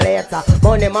like a later.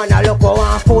 Money man a look who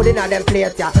want food in a them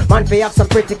plate ya. Man fi have some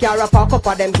pretty car a park up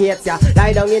a them gates ya.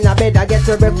 Lie down in a bed and get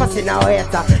your breakfast in a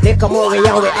waiter. They come over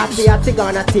here we happy at the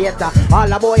gonna theater. All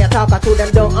the boy a talk to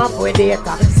them don't have with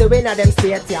data. See we no them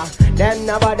state ya. Them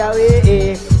no bother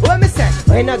we. What me say?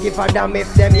 We no give a damn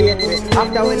if them hate we.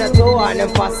 After we no toe on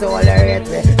them pass all the rate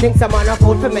we. Think some man a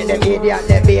fool for make them idiot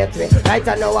debate we. Right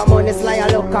I know I'm on this lie a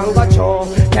look and go show.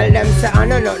 Tell them say I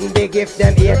know nothing big if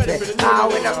them hate me. Ah,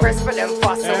 we no press for them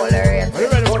fast all the rate me.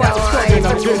 Who da want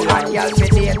even do hot y'all me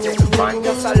date me. Man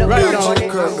just a look at money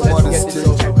and go get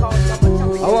it. Check out.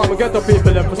 I want to get the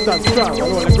people them to stand strong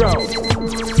on the ground.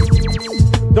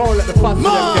 Don't let the fast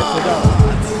them get you down.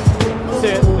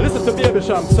 Say, listen to Baby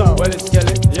Sham sound. Well, it's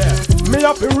Kelly. Yeah. Me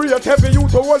happy rate heavy you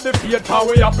to hold the faith. How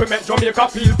we happy make Jamaica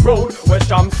feel proud. Where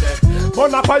Sham say,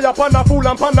 burn a fire, pan a fool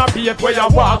and pan a bait. Where you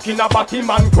walk in a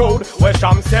Batman crowd. Where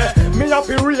Sham say, me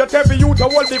happy rate heavy you to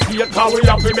hold the faith. How we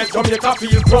happy make Jamaica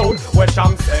feel proud. Where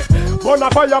Sham say, burn a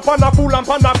fire, pan a fool and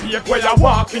pan a bait. Where you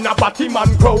walk in a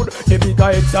Batman crowd. The bigger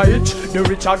it's a itch, the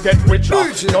richer get richer.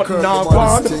 Nothing now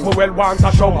gone, we well want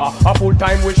a shower. A full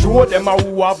time we show them a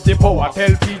who have the power.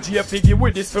 Tell PJ Figgy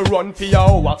with this for run for your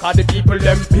hour. Cause the people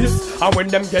them piss. And when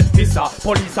them get pisser,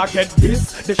 police a get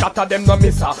this. The shatter them no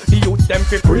misser. The youth them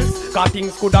fi Chris, cause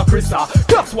things coulda Chrisa.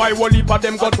 That's why one heap of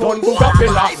them got gun booga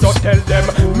pillar. So tell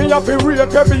them, me a fi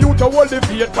rate every youth to hold the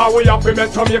faith. Cause we have to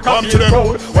make Jamaica feel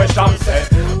proud. Where Sham say,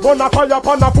 burn a fire,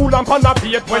 pan a fool and pan a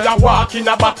bait. Where you walk in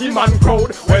a Batman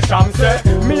crowd. Where Sham say,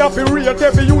 me a fi rate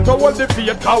every youth to hold the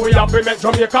faith. Cause we have to make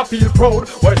Jamaica feel proud.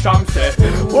 Where Sham say,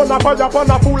 burn a fire, pan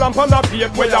a fool and pan a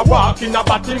bait. Where you walk in a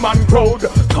Batman crowd.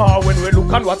 Cause when we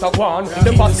look and what I want,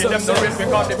 the boss them the rest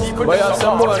because the people we have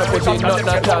some more to put in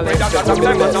not talent.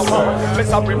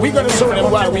 We're gonna show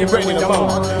them why we ready to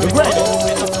move. We ready.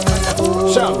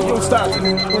 Sham, you start.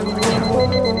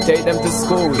 Take them to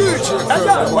school. Hey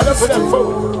yo, what up for them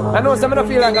food? I know some of them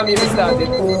feel like I'm even started.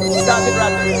 Started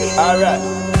right.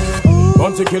 Alright.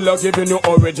 Bounty killer giving you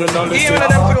originality.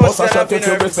 Boss a shot at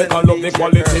you respect and love the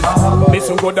quality.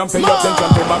 Listen good and pay attention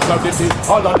to my clarity.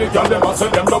 All of the girls them a say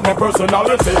them love my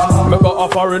personality. Me got a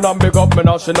foreign and big up my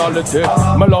nationality.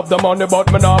 Me love the money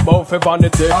but me not bout for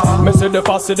vanity. Me see the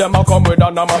fussy them a come with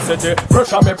animosity.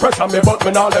 Pressure me but me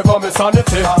not live on me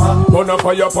sanity. Gonna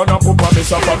fire upon a poop and me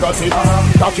suffagati.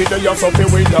 Taki the young something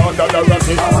we down under the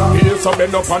ratty. Feel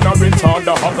something up and a return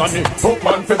the agony. Hook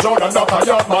man for Jordan that a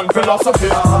yard man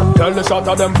philosophy. Tell the shot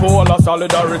of them for all of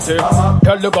solidarity.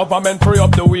 Tell the government free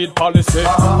up the weed policy.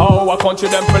 How a country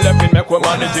them for left in make we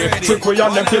manage it. Trick we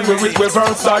and them kill we with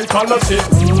reverse psychology.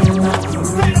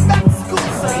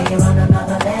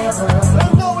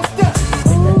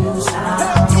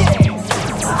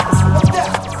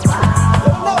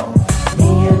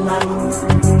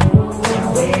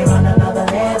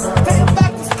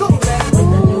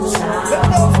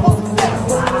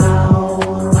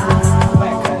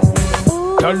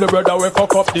 Tell the brother we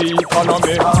fuck up the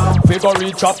economy. Figure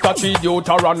reach after cheat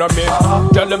Deuteronomy.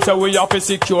 Tell them say we have to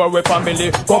secure we family.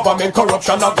 Government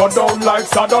corruption a go down like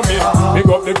sodomy. Big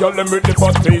up the girl them with the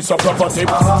first piece of property.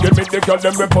 Give me the girl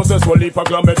them we possess will leave a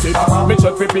glamity. Me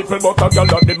check for people but a girl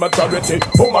not the majority.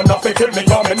 Woman not fi kill me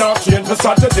cause me not change the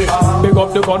strategy. Big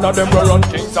up the gun of them we run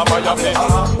things of Miami.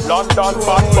 London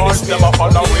bad boys them a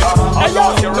follow it. I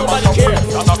don't hear them a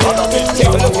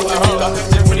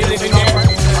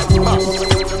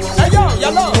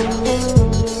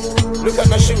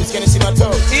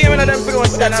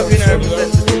that sounds so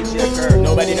good.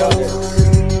 Nobody knows.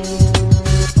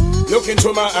 Look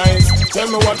into my eyes, tell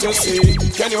me what you see.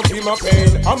 Can you feel my pain?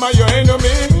 Am I your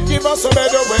enemy? Give us a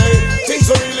better way.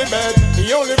 Things are really bad.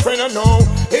 The only friend I know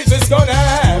is this gonna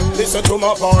happen. Listen to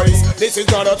my voice, this is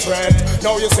not a threat.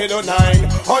 Now you say the 9.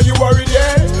 Are you worried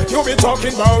yet? You be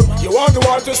talking about you want the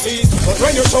world to cease, but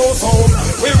when you show us home,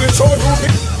 we will show you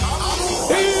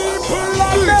people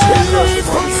are dead.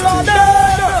 People are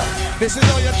dead. This is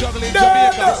all you're juggling,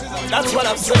 Jamaica. That's what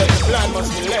I've said. The plan must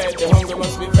be led, the hunger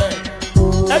must be fed.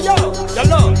 Hey yo, the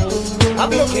Lord, I'm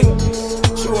looking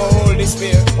through a hole this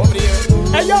spear over here.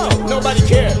 Hey yo, nobody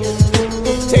care.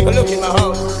 Take a look in my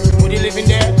house. Would you live in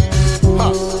there?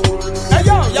 Huh? Hey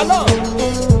yo, your Lord.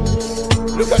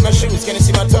 Look at my shoes, can you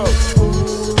see my toes?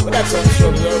 But that's all the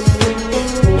trouble,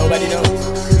 yo. Nobody knows.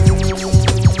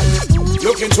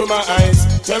 Look into my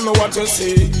eyes, tell me what you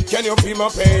see. Can you feel my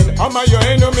pain? Am I your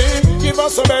enemy? Give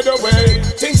us a better way.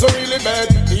 Things are really bad.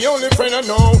 The only friend I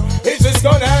know is this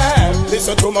gonna happen.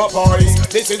 Listen to my voice,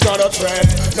 this is not a threat.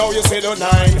 Now you say the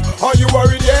 9. Are you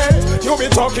worried yet? You be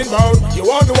talking about you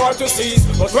want the world to cease,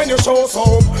 but when you show us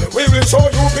home, we will show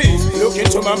you peace. Look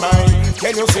into my mind,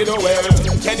 can you see the world?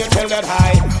 Can you tell that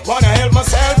I wanna help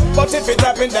myself? But if it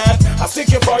happened that I stick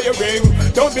you for your ring,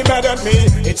 don't be mad at me,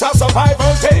 it's a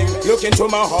survival thing. Look into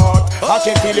my heart, I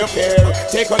can feel your fear.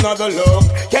 Take another look,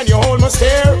 can you hold my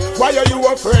stare? Why are you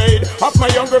afraid of my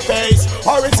younger face?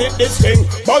 Or is it this thing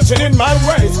bulging in my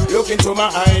waist? Look into my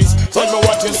eyes, tell me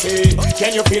what you see.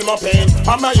 Can you feel my pain?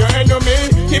 Am I your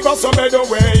enemy? Give us a better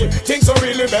way. Things are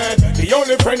really bad. The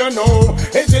only friend I know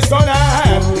is this gonna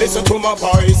happen. Listen to my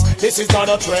voice, this is not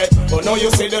a threat. But now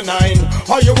you say the 9.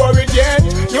 Are you worried yet?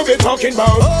 You be talking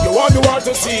about you want the world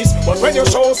to cease, but when you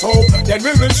show us hope, then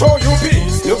we will show you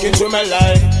peace. Look into my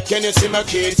life, can you see my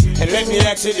kids? And let me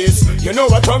ask you this, you know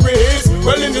what hungry is?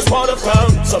 Well, in this part of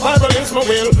town, survival is my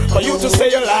will. For you to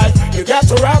stay alive, you got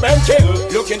to rob and kill.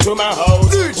 Look into my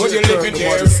house, would you live in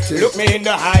here? Look me in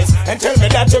the eyes and tell me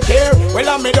that you care. Well,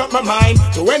 I made up my mind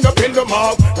to end up in the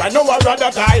mob. Right now I'd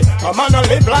rather die, come on and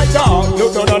live like dog.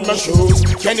 Look down on my shoes,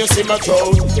 can you see my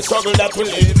toes? The struggle that we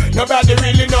live, nobody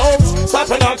really knows. Stop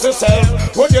and ask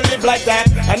yourself, would you live like that?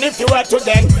 And if you had to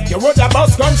then, you would have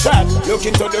bust gunshot. Look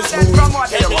into the schools,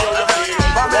 tell me how you feel.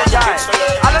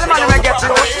 I don't know man when get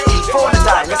to phone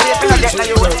time. You see if you get to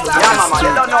you. Yeah mama,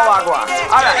 you don't know what I go on.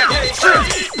 Alright,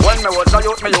 when me was a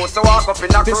youth, me used to walk up in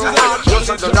a crew.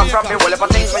 Used to do the from me, well if I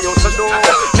things me used to do.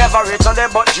 Never reach on the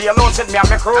but jail with me and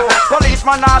me crew.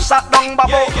 Policeman a shot down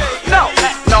babu.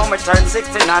 Now me turn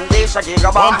 16 and dish a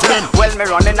gigabomb. Well me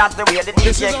running at the way the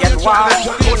DJ get warm.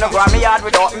 Couldn't go on me yard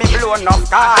without me blowing up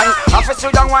can. I fi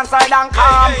sit down one side and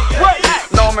calm.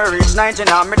 Now me reach 19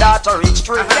 and me daughter reach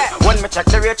 3. When me check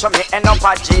the rate, me end up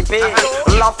at GP.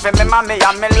 Love for me mommy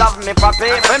and me love me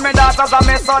papi. When me daughters and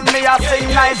me son, me a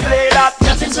sing nicely that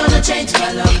nothing's gonna change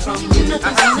my love from you.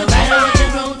 Nothing's gonna matter what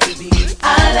you're going to be.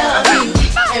 I love you.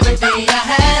 Everything I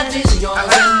have is yours,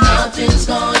 and nothing's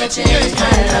gonna change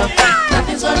my love.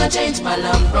 Nothing's gonna change my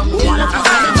love from you. Nothing's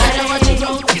gonna matter what you're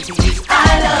going to be.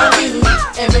 I love you.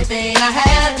 Everything I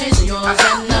have is yours,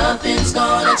 and nothing's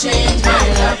gonna change my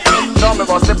love from you. Now me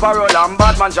bust the parole and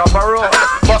bad man jump a road.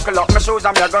 Buckle up my shoes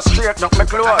and me go straighten up my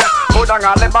clothes. Put on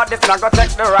all the body if me go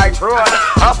take the right road.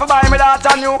 Have to buy me that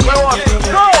a new clothes.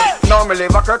 Now me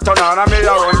live a curtain and me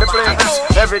around the place.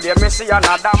 Every day me see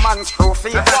another man's screw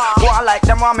face. Go on like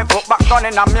them want me put back gun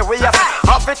in me waist.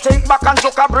 Have to think back and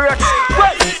took a break.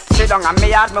 Sit down and me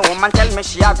yard, me woman tell me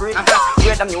she agree.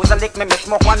 Hear them use a lick, me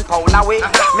smoke 1 pound away.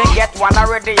 Me get one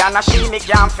already and a she me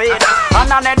can't fade.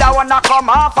 And another one a come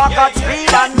off a cut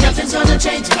speed and nothing's gonna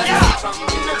change my life from you.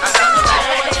 Nothing's gonna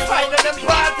matter what you're fighting.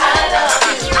 I love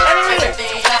you.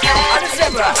 Everything I have is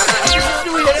yours. This is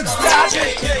the way them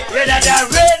started. Redder than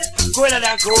red, colder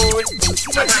than cold.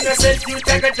 But you know say you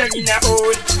take a drug in a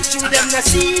hole. Shoot them no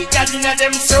see God in a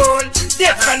them soul.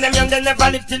 Death from them young, they never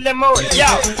live till them old. Yo,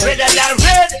 redder than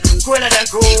red, colder than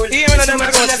cold. Even though them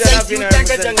gonna say you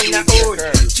take a drug in a hole.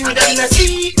 Shoot them no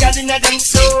see God in a them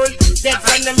soul. Death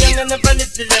from them young, they never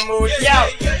live till them old. Yo,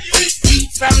 eat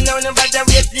from now, nobody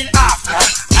wait till after.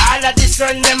 All of the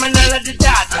son, them and all of the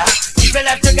daughter. People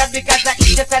have to get because I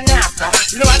eat just an after.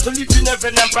 You don't want to live in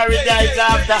heaven and paradise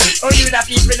after. Oh, you the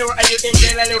people know how you can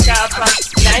tell and look after.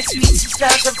 Nice sweet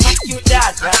sisters and fuck you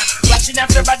daughter. Watching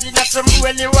after body not some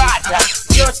holy water.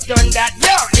 Just done that,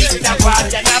 yo, into the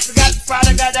water. And I forgot the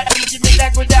Father God that he give me the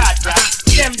good daughter.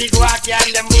 Them big walk ya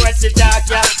and them boys the dark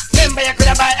ya. Remember you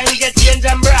coulda buy and get change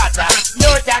and brata.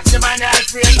 No taxi man all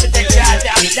free to take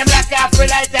charter. Them lock off for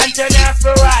light and turn off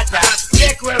for water.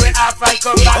 Take where we off and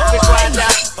come back to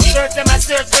quarter. Search them and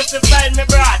search just to find me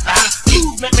brother.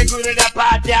 Move make me go to the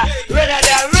party. Rather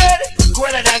than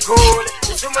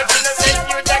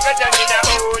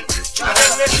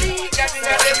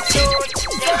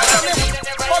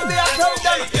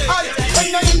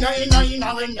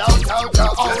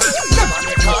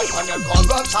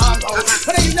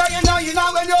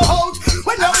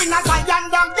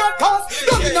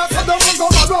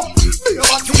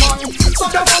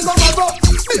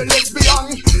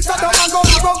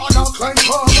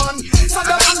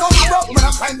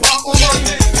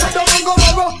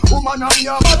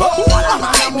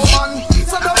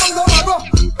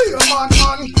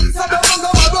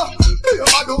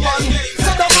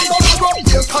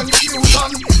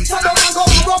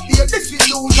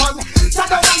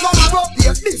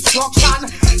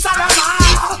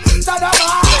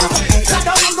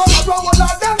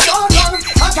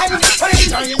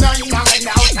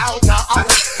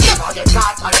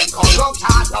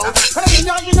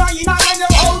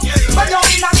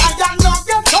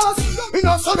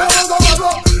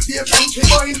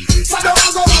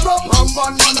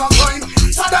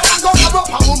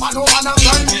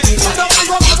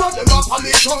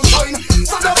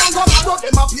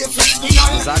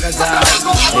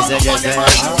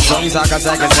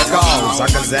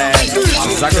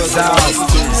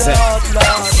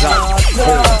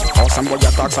Some boy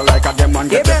talk so like a them and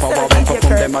get the power when to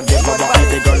come them a give over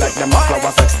the girl like them a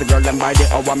flower sex the girl them by the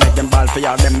hour make them ball for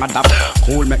y'all them adapt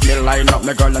cool make me line up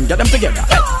me girl and get them together.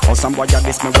 Oh some boy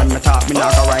diss me when me talk me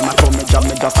not go rhyme I told me job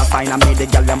me just a sign and me the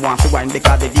girl them want to wine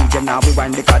because the DJ now we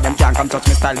wine because them can't come touch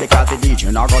me style because the DJ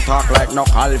now go talk like no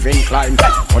Calvin Klein.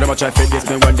 Oh them a try to diss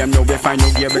me when them know we find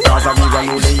new gear because I we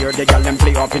run all the year the girl them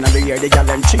play up in the year the girl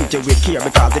them treat you with care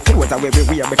because the clothes are way we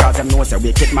wear because them know say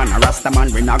wicked man a rasta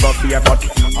man we not go fear but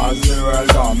as the world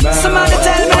come man. Somebody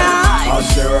tell me now.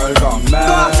 As the world come man.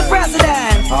 Go up to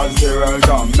president. As the world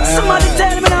come man. Somebody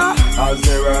tell me now. As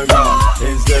the world come.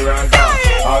 Is the world come.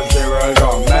 As the world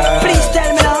come man. Please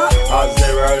tell me now. As the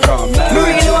world come man. Me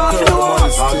really want to know.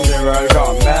 As the world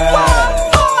come man.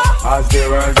 As the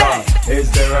world come. Is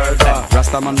the world come.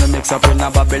 Rastaman we mix up in a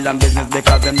Babylon business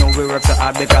because them know we work so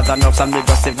hard because enough some we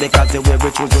gossip because the way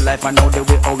we choose the life and know the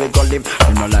way how we go live.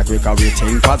 We know like we can we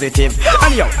think positive.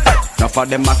 And yo. Now for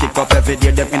them a kick up every day,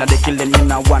 them inna the killing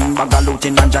in a one bag of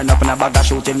looting and join up in a bag of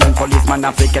shooting. Then policeman a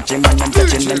fake catch him and them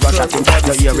catch him, then go shot him.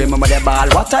 You hear remember the ball,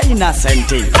 what a innocent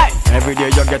thing. Every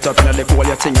day you get up inna the cool,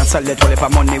 you thing and sell it all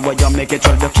for money where you make it.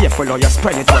 Well, be careful how you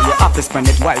spread it, well you have to spend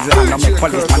it wisely and not make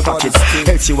policeman touch it.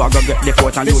 Else you a go get the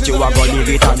court and loot you a go leave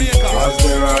it on.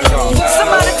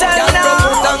 Somebody tell me now.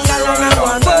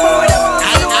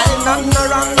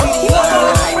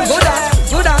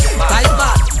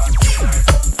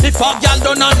 If a girl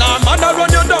done on her man, run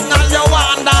you down and you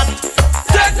want that.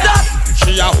 Take that.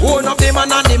 She a own up the man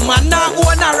and the man a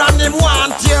own her and him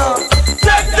want you.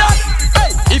 Take that. Hey.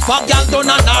 If a girl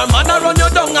done on her man, run you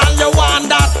down and you want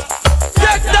that.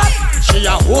 Take that. She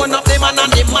a own up the man and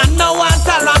the man a want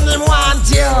her and him want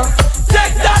you.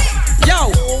 Take that. Yo,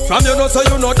 from you know so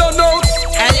you know don't know.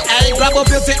 Hey, hey, grab up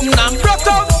your sitting and broke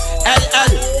out. Hey,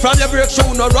 hey, from your break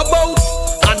shoe no rub out.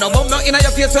 And no bum not in your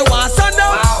face we want sun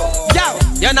down. Yo,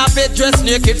 you not fit dress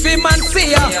naked for man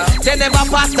see ya. They never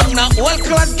pass down no old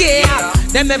clothes gear.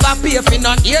 They never pay for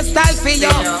no hairstyle for you.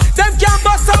 Them can't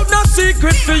bust out no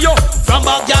secret for you. From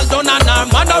a girl down and her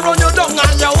man a run you down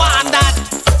and you want that.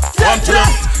 Take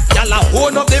that. Y'all a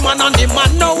own up the man and the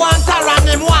man no want her and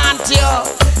him want you.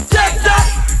 Take that.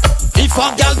 If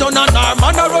a girl down and her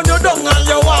man a run you down and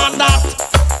you want that.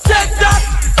 Take that.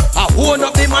 I own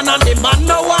up the man and the man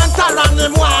no want her and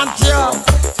him want you.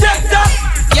 Take that.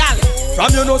 Y'all,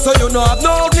 from you know so you know have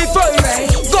no ugly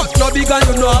face. Got no big and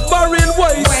you know have barren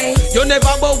waist. You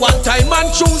never but one time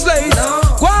and choose lace.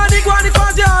 Guani cause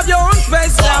you have your own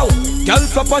space now. Girl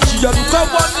papa she a look at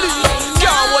one leave.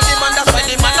 Can't hold the man that's why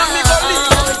the man and me go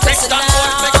leave. Take that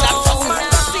one, take that one.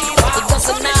 It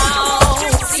doesn't now.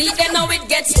 See then how it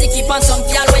gets sticky on some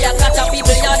girl where you got a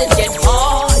people yard it get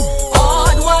hard.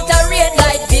 Hard water red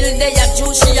light bill they a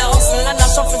juice she a hustle and a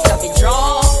shuffle to be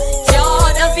draw.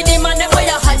 Yard and for the man them where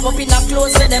you hype up in a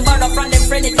clothes when them borrow from them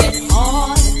friend it get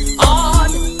hard.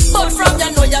 Hard. But from you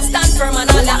know you stand firm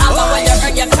and all you have where you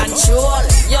earn you control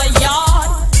your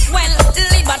yard. Well,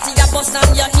 liberty a bust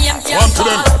and your name can't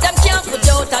call. Them can't put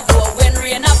you out a door when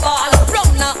rain a fall.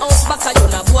 From the house back so you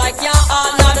no boy can't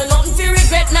all. Not do nothing fi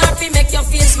regret nor fi make you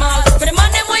feel small. For the man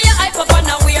them where you hype up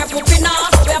and a wear pooping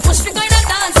off. We a push fi go in a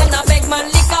dance and a beg man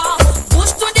liquor.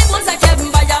 Push to the bones like Kevin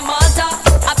buy a Malta.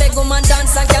 A beg woman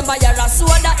dance and can buy a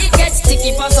soda. It gets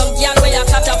sticky for some girl where you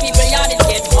catch a people yard it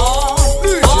get hard.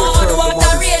 Hard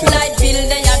water red light bill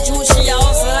then you juice she a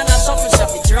hustle and a shuffle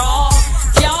shop it draw.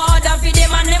 Yard and for the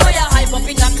man them where you hype up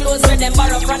in a clothes when them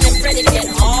borrow from them friend it get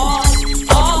hard.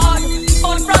 Hard.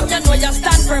 But from you know you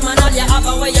stand firm and all you have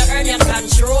where you earn your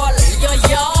control. Your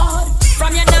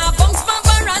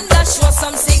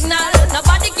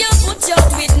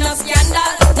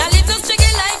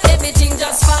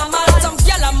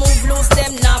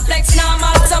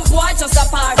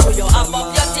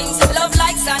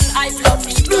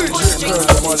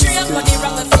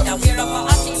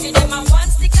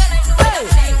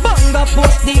Bunga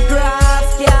push the grass,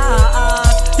 yeah.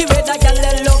 The way that girl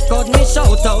look good, me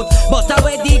shout out. But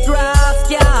away the grass,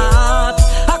 yeah.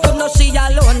 I could not see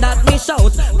alone that me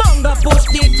shout. Bunga push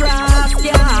the grass,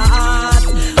 yeah.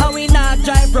 How we not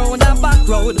drive round a back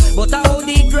road, but how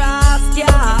the grass,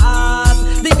 yeah.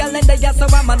 The girl in the yard, so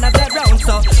I'm on a dead round,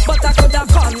 so. But I could have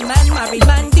gone, man, married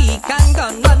man, deacon,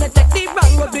 gun. Man, take the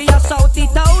wrong road, we a shout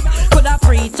it out. Could have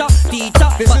preacher, teacher,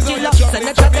 but she loves and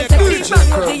they try to take the wrong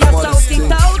road, we a shout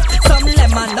it out. Some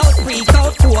lemon out, freak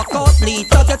out, coke out,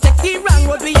 bleach out. You take the wrong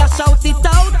road, we a shout it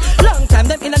out. Long time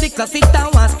them in the class, sit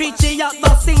down and street, she out,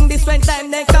 but sing this when time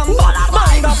they come.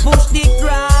 Bunga push the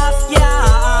grass,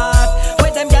 yeah.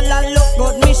 Where them gyal look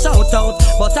good, me shout out.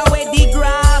 But away the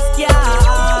grass, yeah.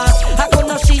 I could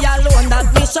not see alone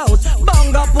that me shout.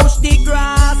 Bunga push the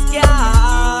grass,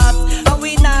 yeah. And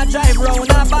we not drive round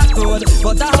a back road,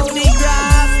 but how the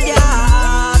grass,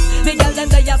 yeah. The gyal them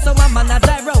they are so a man a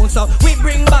drive round, so we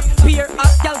bring back peer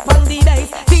up gyal from the days.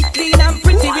 Be clean and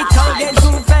pretty with all get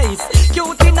good face,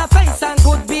 cute in the face and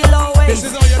good below waist.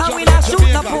 And we not shoot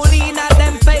the bully in a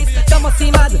them face. Some must see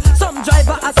mad, some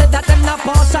driver I said that them not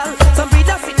partial. Some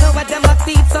breeders sit now with them a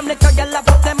thief, some little gyal a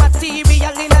put them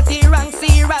material in a the wrong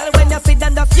serial. When you see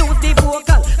them just use the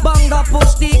vocal. Bunga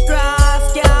push the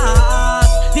grass, yeah.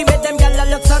 The way them gyal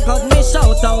look so good, me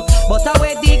shout out. But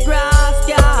away the grass,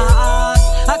 yeah.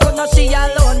 I could not see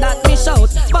alone that me shout.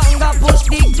 Bunga push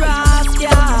the grass,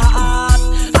 yeah.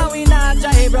 And we not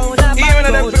drive round a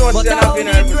back road, but away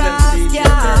the grass,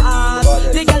 yeah.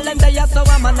 The girl them they are so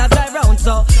a man a drive round,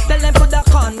 so tell them put a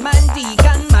con man,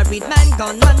 deacon, married man,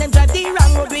 gun man. Them drive the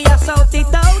wrong road, we a shout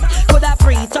it out. Could a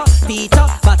preacher, teacher,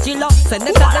 bachelor, send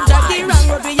them that them drive the wrong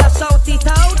road, we a shout it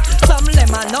out. Some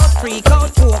lemon out, freak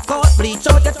out, coke out, bleach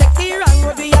out. You take the wrong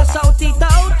road, we a shout it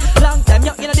out. Long time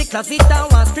you in the class, sit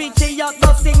down and street, she out,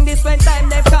 but sing this when time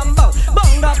they come out.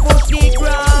 Bunga push the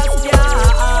grass, yeah.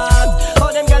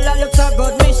 How them gyal look so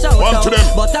good, me shout out.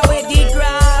 But away the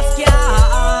grass, yeah.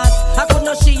 I could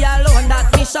not see alone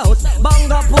that me shout.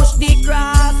 Bunga push the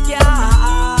grass,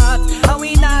 yeah. And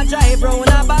we not drive round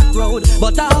a back road,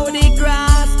 but how the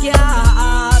grass,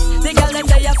 yeah. The gyal them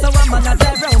they are so a man a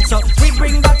drive round, so we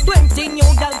bring back 20 new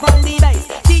gyal from the base.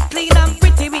 The clean and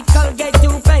pretty with Colgate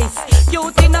two-face,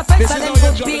 cute in the face and them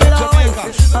good below waist.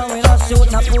 And we not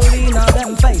shoot na bully in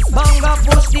them face. Bunga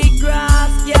push the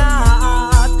grass, yeah.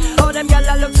 How them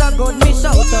gyal look so good, me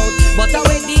shout out. But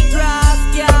away the grass,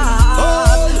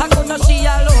 yeah. I could not see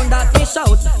alone that me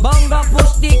shout. Bunga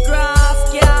push the grass,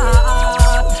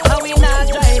 yeah. And we not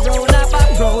drive round a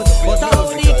back road, but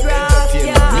how the grass,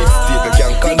 yeah. Mixtape, you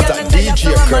can contact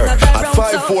DJ KIRK at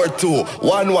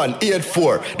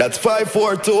 542-1184. That's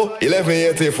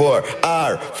 542-1184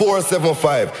 or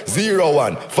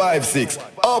 475-0156.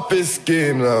 Up his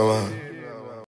game now, man.